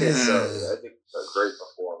 Yeah. So I think a great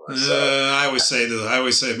performer. So. I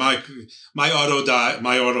always say my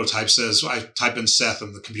auto type says I type in Seth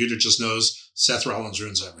and the computer just knows Seth Rollins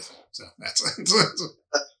ruins everything. So that's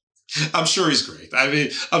I'm sure he's great. I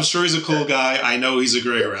mean, I'm sure he's a cool guy. I know he's a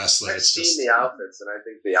great wrestler. I've seen the outfits, and I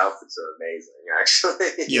think the outfits are amazing,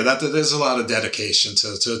 actually. Yeah, there's a lot of dedication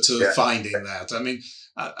to finding that. I mean,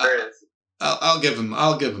 I'll give him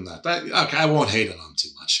that. Okay, I won't hate on him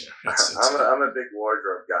too much here. I'm a big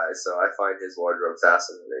wardrobe guy, so I find his wardrobe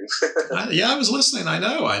fascinating. I was listening. I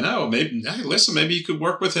know. Maybe maybe you could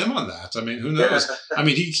work with him on that. I mean, who knows? I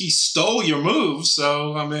mean, he stole your moves,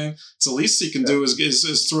 so I mean, it's the least he can do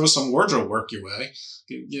is throw some wardrobe work your way,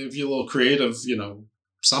 give you a little creative,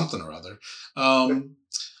 something or other. All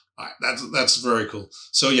right, that's very cool.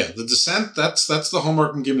 So yeah, The Descent. That's the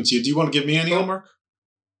homework I'm giving to you. Do you want to give me any homework?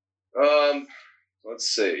 Let's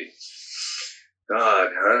see. God,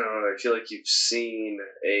 I don't know. I feel like you've seen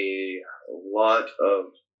a lot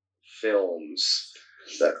of films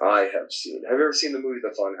that I have seen. Have you ever seen the movie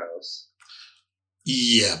The Funhouse?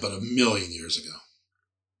 Yeah, but a million years ago.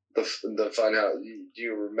 The Funhouse. Do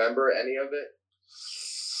you remember any of it?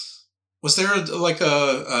 Was there what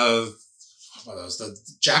was the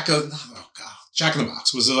Jack in the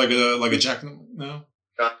Box? Was it like a Jack in the no?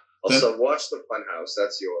 Also, watch The Funhouse.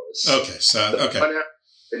 That's yours. Okay, so okay. Funhouse,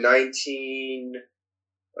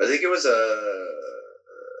 I think it was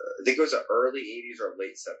the early 80s or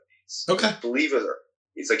late 70s. Okay, I believe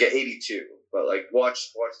it's like an 82. But like,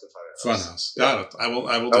 watch The Funhouse. Funhouse, got it. I will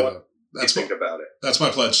do it. That's think about it. That's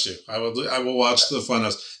my pledge too. I will watch The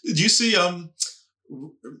Funhouse. Did you see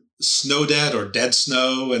Snow Dead or Dead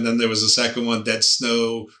Snow? And then there was a second one, Dead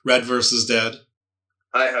Snow, Red versus Dead.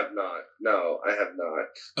 I have not. No, I have not.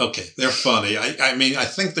 Okay, they're funny. I mean, I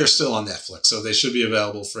think they're still on Netflix, so they should be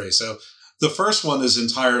available free. So the first one is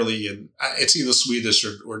entirely it's either Swedish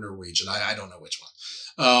or Norwegian. I don't know which one.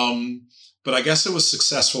 but I guess it was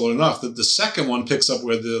successful enough that the second one picks up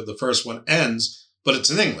where the first one ends, but it's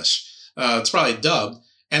in English. It's probably dubbed.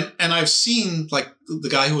 And I've seen, like, the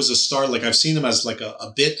guy who was a star, like, I've seen him as, like,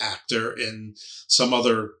 a bit actor in some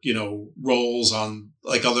other, roles on,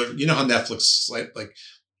 like, other, how Netflix, like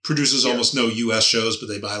produces almost no U.S. shows, but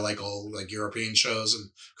they buy, like, all, like, European shows and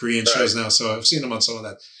Korean shows now. So I've seen him on some of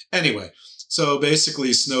that. Anyway, so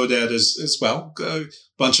basically Snow Dead is well, a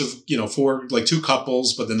bunch of, two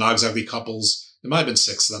couples, but they're not exactly couples. There might have been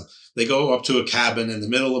 6 of them. They go up to a cabin in the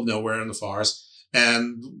middle of nowhere in the forest.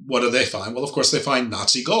 And what do they find? Well, of course, they find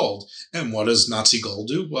Nazi gold. And what does Nazi gold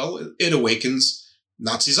do? Well, it awakens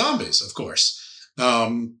Nazi zombies, of course.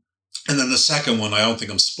 And then the second one, I don't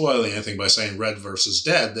think I'm spoiling anything by saying Red versus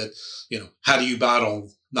Dead, that, how do you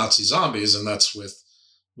battle Nazi zombies? And that's with,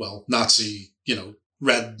 well, Nazi,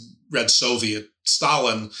 Red Soviet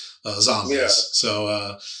Stalin zombies. Yeah.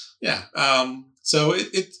 So, so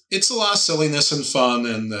it's a lot of silliness and fun.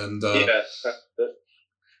 And yeah.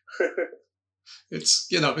 It's,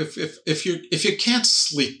 if you can't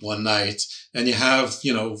sleep one night and you have,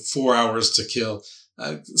 4 hours to kill,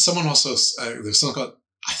 someone also, there's something called,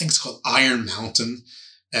 I think it's called Iron Mountain.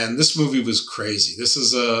 And this movie was crazy. This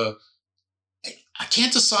is I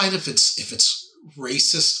can't decide if it's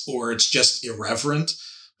racist or it's just irreverent,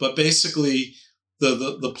 but basically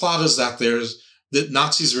the plot is that that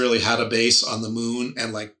Nazis really had a base on the moon,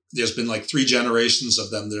 and like, there's been like 3 generations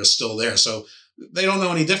of them that are still there. So they don't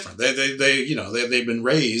know any different. They've been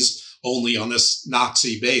raised only on this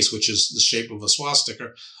Nazi base, which is the shape of a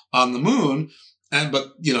swastika on the moon.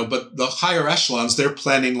 But the higher echelons, they're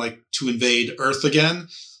planning like to invade Earth again,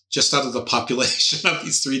 just out of the population of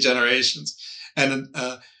these 3 generations. And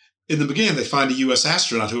in the beginning, they find a U.S.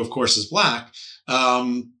 astronaut who, of course, is black.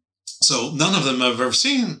 So none of them have ever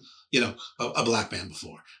seen, a black man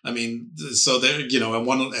before. I mean, so they're, and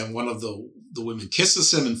one of the women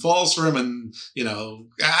kisses him and falls for him, and,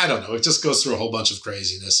 I don't know. It just goes through a whole bunch of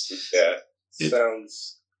craziness. Yeah.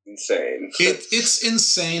 Sounds insane. It's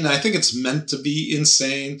insane. I think it's meant to be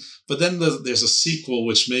insane. But then there's a sequel,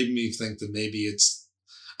 which made me think that maybe it's,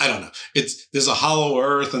 I don't know. There's a Hollow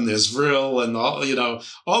Earth, and there's Vril, and all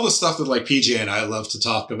the stuff that like PJ and I love to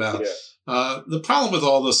talk about. Yeah. The problem with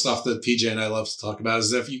all the stuff that PJ and I love to talk about is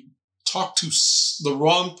that if you talk to the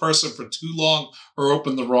wrong person for too long or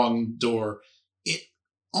open the wrong door, it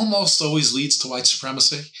almost always leads to white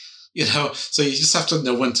supremacy. So you just have to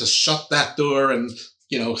know when to shut that door and,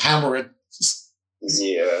 hammer it.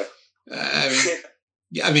 Yeah.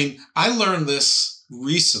 I mean, I learned this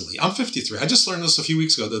recently. I'm 53. I just learned this a few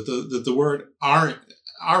weeks ago, that the word Aryan,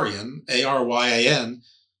 Aryan,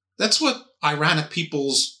 that's what Iranic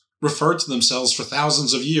peoples referred to themselves for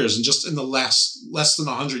thousands of years. And just in the less than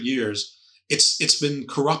 100 years, it's been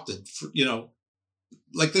corrupted.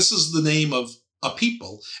 Like, this is the name of a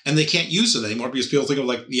people, and they can't use it anymore because people think of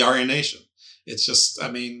like the Aryan Nation. It's just,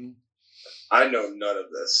 I mean, I know none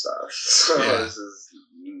of this stuff. So yeah. This is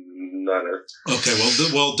none of. Okay,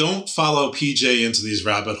 well, don't follow PJ into these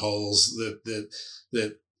rabbit holes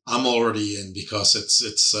that I'm already in, because it's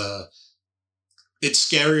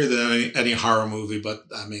scarier than any horror movie. But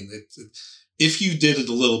I mean, if you did it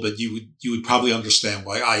a little bit, you would probably understand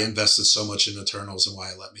why I invested so much in Eternals and why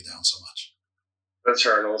it let me down so much.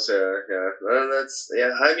 Eternals, yeah.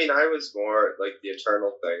 I mean, I was more like the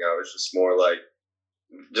Eternal thing. I was just more like,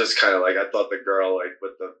 just kind of like, I thought the girl like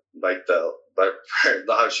with the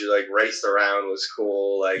how she like raced around was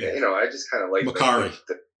cool. Like, yeah. I just kind of like Makari.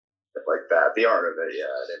 Like that, the art of it.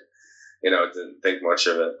 Yeah, I didn't think much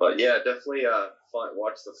of it, but yeah, definitely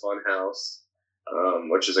watch The Funhouse,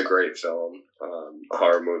 which is a great film, a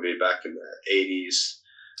horror movie back in the 80s.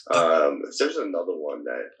 There's another one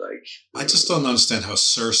that like, I just don't understand how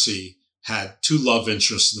Cersei had 2 love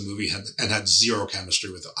interests in the movie and had zero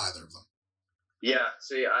chemistry with either of them. Yeah,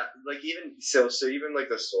 see, even like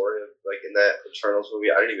the story of like in that Eternals movie,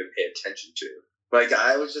 I didn't even pay attention to. Like,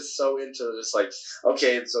 I was just so into this, like,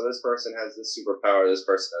 okay, so this person has this superpower, this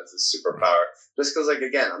person has this superpower. Just because, like,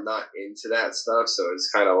 again, I'm not into that stuff, so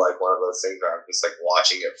it's kind of like one of those things where I'm just, like,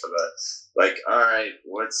 watching it for the, like, all right,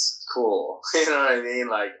 what's cool? You know what I mean?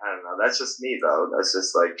 Like, I don't know. That's just me, though. That's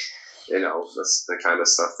just, like, that's the kind of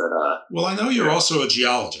stuff that... Well, I know you're also a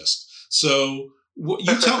geologist, so...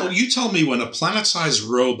 You tell me, when a planet-sized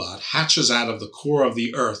robot hatches out of the core of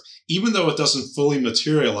the Earth, even though it doesn't fully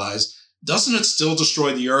materialize, doesn't it still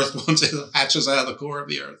destroy the Earth once it hatches out of the core of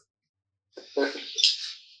the Earth?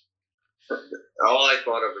 All I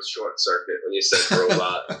thought of was Short Circuit when you said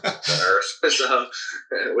robot on Earth, so,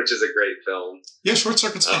 which is a great film. Yeah, Short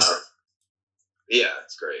Circuit's fun. Yeah,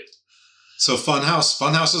 it's great. So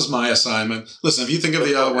Funhouse is my assignment. Listen, if you think of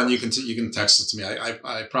the other one, you can text it to me.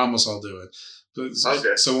 I promise I'll do it. But,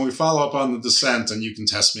 okay. So when we follow up on The Descent, and you can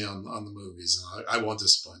test me on the movies, I won't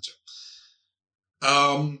disappoint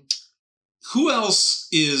you. Who else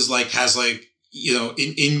is has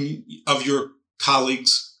in of your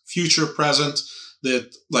colleagues, future, present,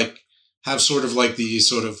 that have sort of the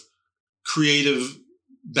sort of creative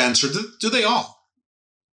bents, or do they all?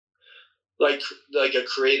 Like a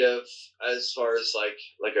creative, as far as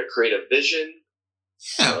like a creative vision.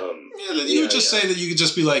 Yeah. You would just say that you could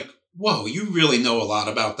just be like, whoa, you really know a lot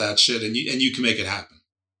about that shit, and you can make it happen.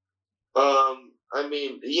 I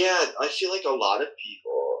mean, yeah, I feel like a lot of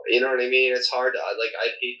people, you know what I mean? It's hard to, I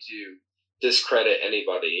hate to discredit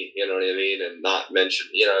anybody, you know what I mean? And not mention,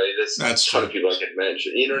 there's a ton of people I could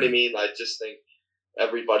mention, you know what I mean? I just think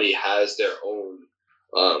everybody has their own,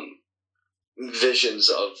 visions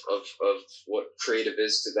of what creative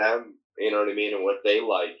is to them, you know what I mean? And what they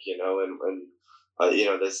like, and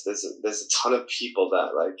there's a ton of people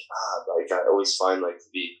that I always find to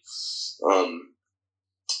be,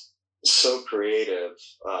 so creative.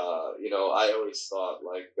 I always thought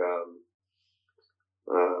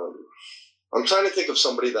I'm trying to think of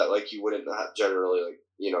somebody that you wouldn't have generally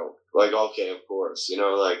okay, of course,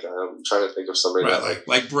 I'm trying to think of somebody that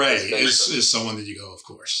like Bray is someone that you go, of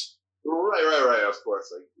course. Right, of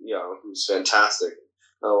course, who's fantastic.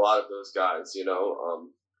 And a lot of those guys,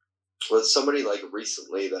 but somebody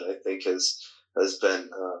recently that I think has been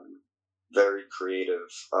very creative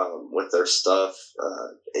with their stuff.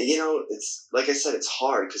 It's like I said, it's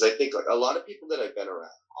hard because I think a lot of people that I've been around,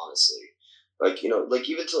 honestly,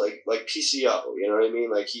 even to like PCO, you know what I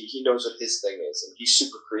mean? He knows what his thing is, and he's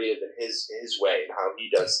super creative in his way and how he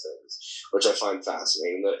does things, which I find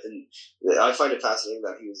fascinating. And I find it fascinating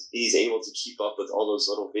that he's able to keep up with all those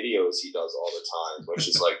little videos he does all the time, which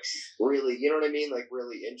is really, you know what I mean?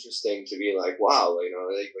 Really interesting to be wow,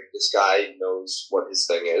 this guy knows what his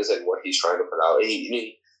thing is and what he's trying to put out.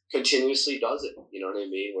 He continuously does it, you know what I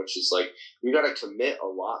mean? Which is you got to commit a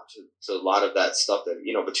lot to a lot of that stuff that,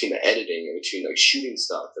 between the editing and between shooting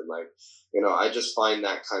stuff and I just find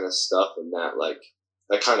that kind of stuff and that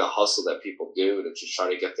that kind of hustle that people do to just try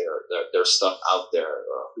to get their stuff out there,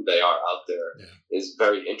 who they are out there, is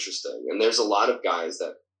very interesting. And there's a lot of guys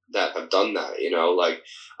that have done that,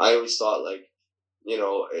 I always thought a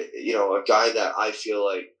guy that I feel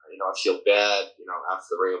I feel bad, after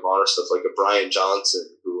the Ring of Honor stuff, a Brian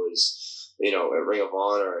Johnson, who was, at Ring of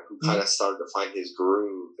Honor, who kind of started to find his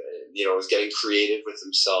groove and, was getting creative with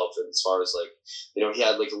himself. And as far as he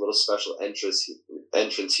had a little special entrance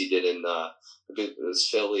he did in, it was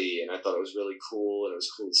Philly, and I thought it was really cool, and it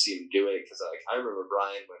was cool to see him do it, because I remember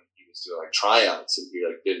Brian when he was doing tryouts, and he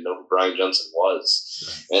didn't know who Brian Johnson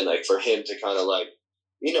was, and for him to kind of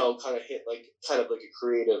kind of hit kind of a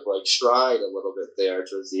creative stride a little bit there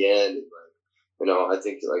towards the end, and I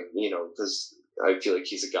think because I feel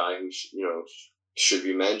he's a guy who should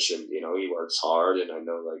be mentioned. He works hard, and I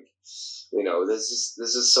know there's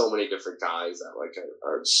just so many different guys that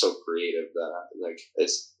are so creative that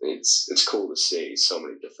it's cool to see so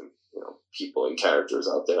many different people and characters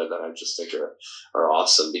out there that I just think are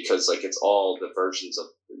awesome, because it's all the versions of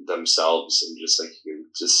themselves, and just you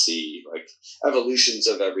just see evolutions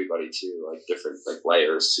of everybody too, different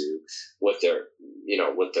layers to what they're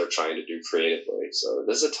trying to do creatively. So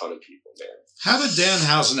there's a ton of people, man. How did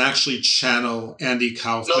Danhausen actually channel Andy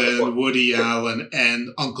Kaufman, Woody Allen,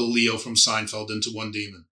 and Uncle Leo from Seinfeld into one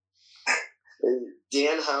demon?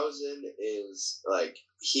 Danhausen is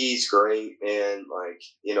he's great, man. And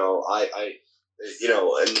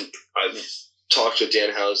I've talked to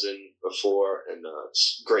Danhausen before, and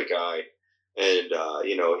great guy, and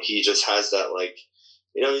he just has that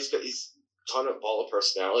he's a ton of ball of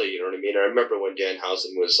personality, you know what I mean? I remember when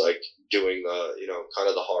Danhausen was doing the kind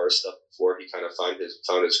of the horror stuff before he kind of found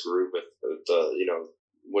his groove with the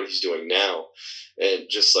what he's doing now, and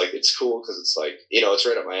just it's cool because it's it's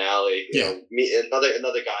right up my alley. Me,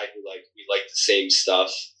 another guy who we like the same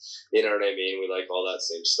stuff. You know what I mean? We like all that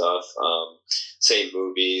same stuff. Same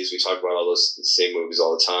movies. We talk about all those same movies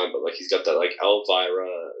all the time. But he's got that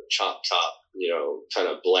Elvira Chop Top, kind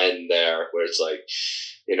of blend there, where it's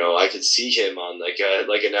I could see him on an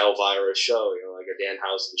Elvira show, a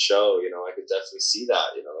Danhausen show. I could definitely see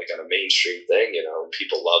that, on a mainstream thing.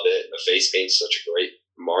 People love it, and the face paint's such a great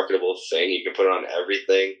marketable thing. You can put it on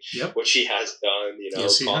everything, which he has done.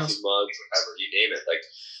 Coffee mugs, whatever, you name it.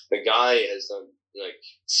 The guy has done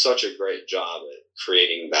such a great job at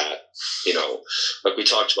creating that. We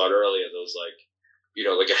talked about earlier, those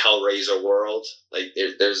a Hellraiser world.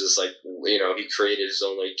 There's this he created his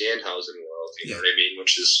own Danhausen world, You know what I mean?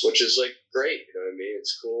 Which is like great. You know what I mean?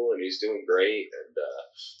 It's cool, and he's doing great, and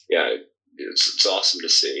it's awesome to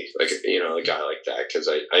see, like, you know, a guy like that, because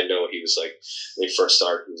I know he was like, when he first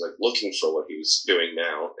started, he was like looking for what he was doing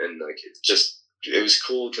now, and like it was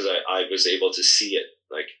cool because I was able to see it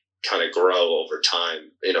like kind of grow over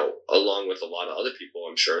time, you know, along with a lot of other people,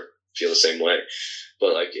 I'm sure feel the same way.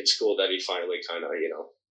 But like, it's cool that he finally kind of, you know,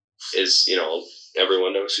 is, you know,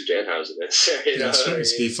 everyone knows who Danhausen is. You know, that's right.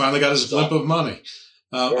 He finally got his blip of money.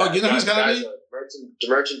 You know who's got to be? The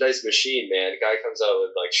merchandise machine, man. The guy comes out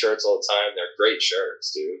with like shirts all the time. They're great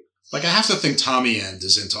shirts, dude. Like, I have to think Tommy End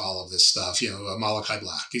is into all of this stuff. You know, Malachi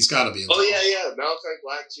Black. He's got to be into yeah. Malachi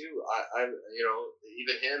Black, too. I you know,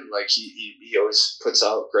 even him, like, he always puts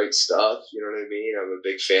out great stuff. You know what I mean? I'm a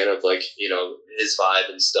big fan of, like, you know, his vibe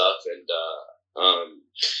and stuff. And,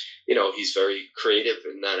 you know, he's very creative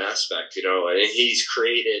in that aspect, you know. And he's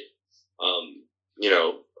created, you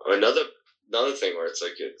know, another thing where it's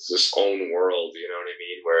like it's this own world, you know what I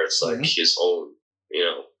mean? Where it's like his own, you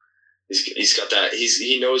know. He's got that.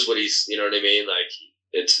 He knows what he's. You know what I mean? Like,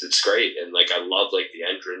 it's great, and like, I love like the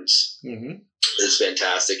entrance. It's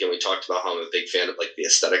fantastic, and we talked about how I'm a big fan of like the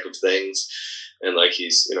aesthetic of things, and like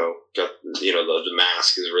he's, you know, got, you know, the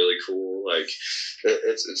mask is really cool. Like,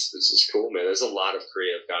 it's just cool, man. There's a lot of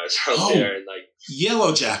creative guys out there, and like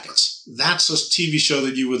Yellow Jackets. That's a TV show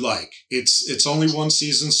that you would like. It's only one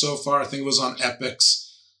season so far. I think it was on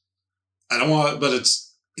Epix. I don't want, but it's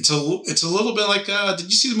a little bit like. Did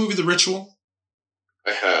you see the movie The Ritual?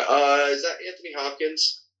 I have. Is that Anthony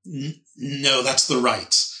Hopkins? No, that's The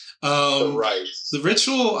Rights. The Rights. The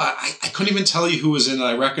Ritual. I couldn't even tell you who was in it.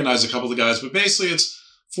 I recognize a couple of the guys, but basically it's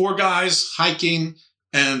 4 guys hiking,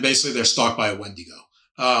 and basically they're stalked by a Wendigo,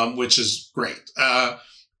 which is great.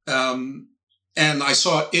 And I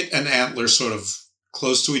saw it and Antlers sort of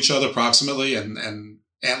close to each other approximately, and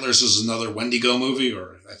Antlers is another Wendigo movie,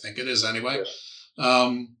 or I think it is anyway.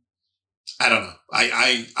 Yeah. I don't know.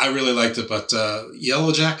 I really liked it, but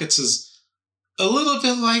Yellow Jackets is a little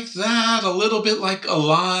bit like that, a little bit like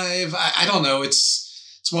Alive. I don't know.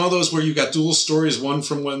 It's one of those where you got dual stories. One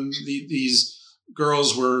from when these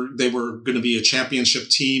girls were going to be a championship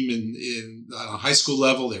team in high school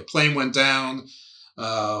level. Their plane went down,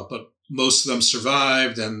 but most of them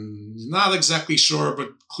survived, and not exactly sure, but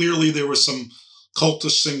clearly there were some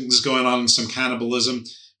cultish things going on and some cannibalism.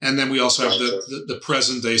 And then we also have the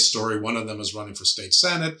present day story. One of them is running for state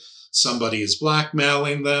senate. Somebody is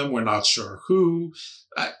blackmailing them. We're not sure who.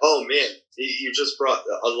 Oh man, you just brought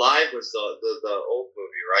Alive was the old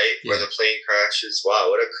movie, right? Yeah. Where the plane crashes. Wow,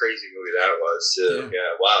 what a crazy movie that was too.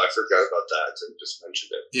 Yeah. Wow, I forgot about that. Tim just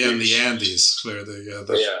mentioned it. Yeah, in the Andes, where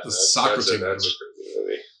the soccer team. That's a crazy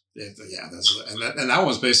movie. Yeah, and that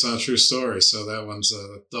one's based on a true story, so that one's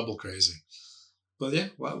double crazy. But yeah,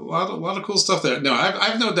 a lot of cool stuff there. No,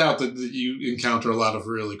 I've no doubt that you encounter a lot of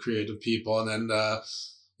really creative people, and then I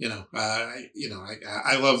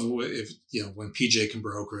love if when PJ can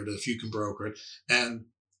broker it, if you can broker it, and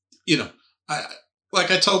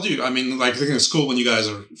like I told you, I mean, like I think it's cool when you guys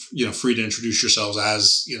are free to introduce yourselves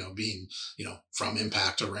as being from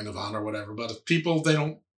Impact or Ring of Honor or whatever. But if people they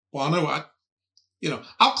don't want to,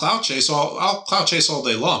 I'll clout chase all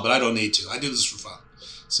day long, but I don't need to. I do this for fun,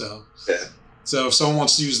 so. Yeah. So if someone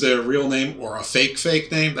wants to use their real name or a fake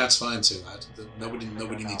name, that's fine too. Nobody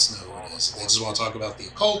needs to know who it is. They just want to talk about the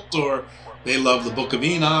occult, or they love the Book of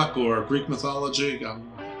Enoch or Greek mythology.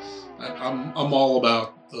 I'm all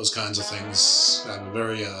about those kinds of things. I have a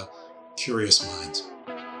very curious mind.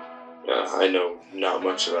 I know not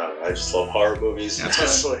much about it. I just love horror movies.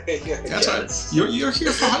 That's right. That's right.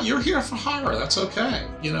 You're here for horror. That's okay.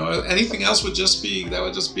 Anything else would just be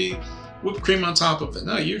whipped cream on top of it.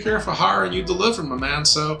 No, you're here for horror and you deliver, my man.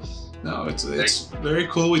 So, no, it's very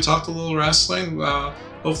cool. We talked a little wrestling.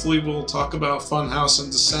 Hopefully, we'll talk about Funhouse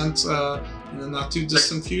and Descent in the not too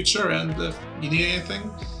distant future. And if you need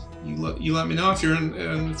anything, you let me know. If you're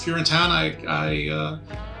in town, I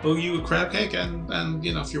owe you a crab cake, and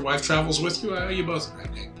if your wife travels with you, I owe you both a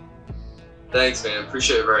crab cake. Thanks, man.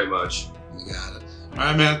 Appreciate it very much. You got it. All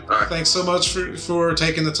right, man. All right. Thanks so much for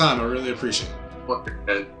taking the time. I really appreciate it.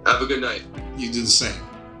 And have a good night. You do the same.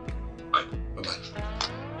 Bye. Bye-bye.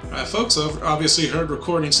 All right, folks, obviously heard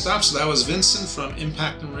recording stop. So that was Vincent from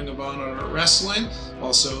Impact and Ring of Honor Wrestling,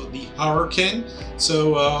 also the Horror King.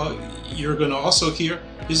 So you're going to also hear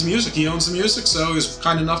his music. He owns the music, so he's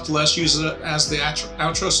kind enough to let us use it as the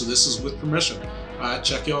outro. So this is with permission. All right,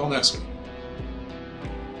 check you all next week.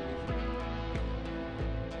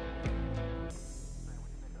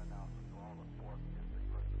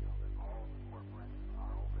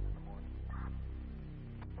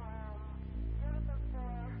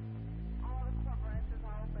 All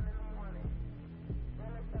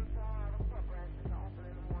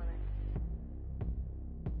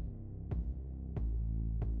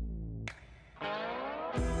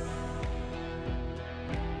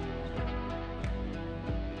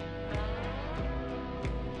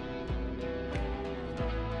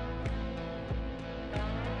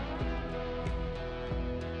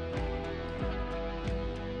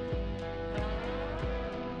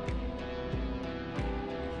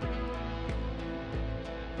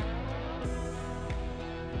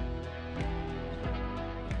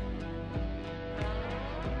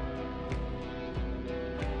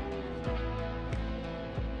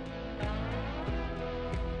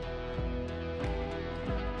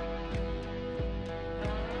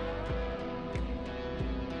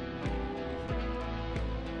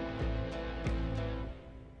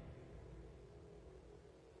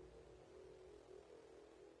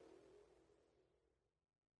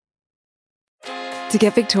To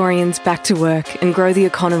get Victorians back to work and grow the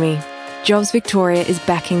economy, Jobs Victoria is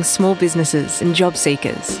backing small businesses and job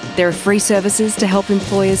seekers. There are free services to help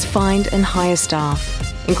employers find and hire staff,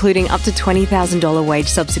 including up to $20,000 wage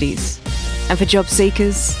subsidies. And for job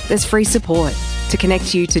seekers, there's free support to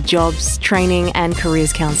connect you to jobs, training and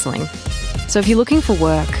careers counselling. So if you're looking for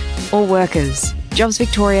work or workers, Jobs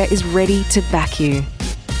Victoria is ready to back you.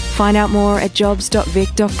 Find out more at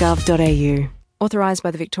jobs.vic.gov.au. Authorised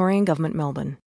by the Victorian Government, Melbourne.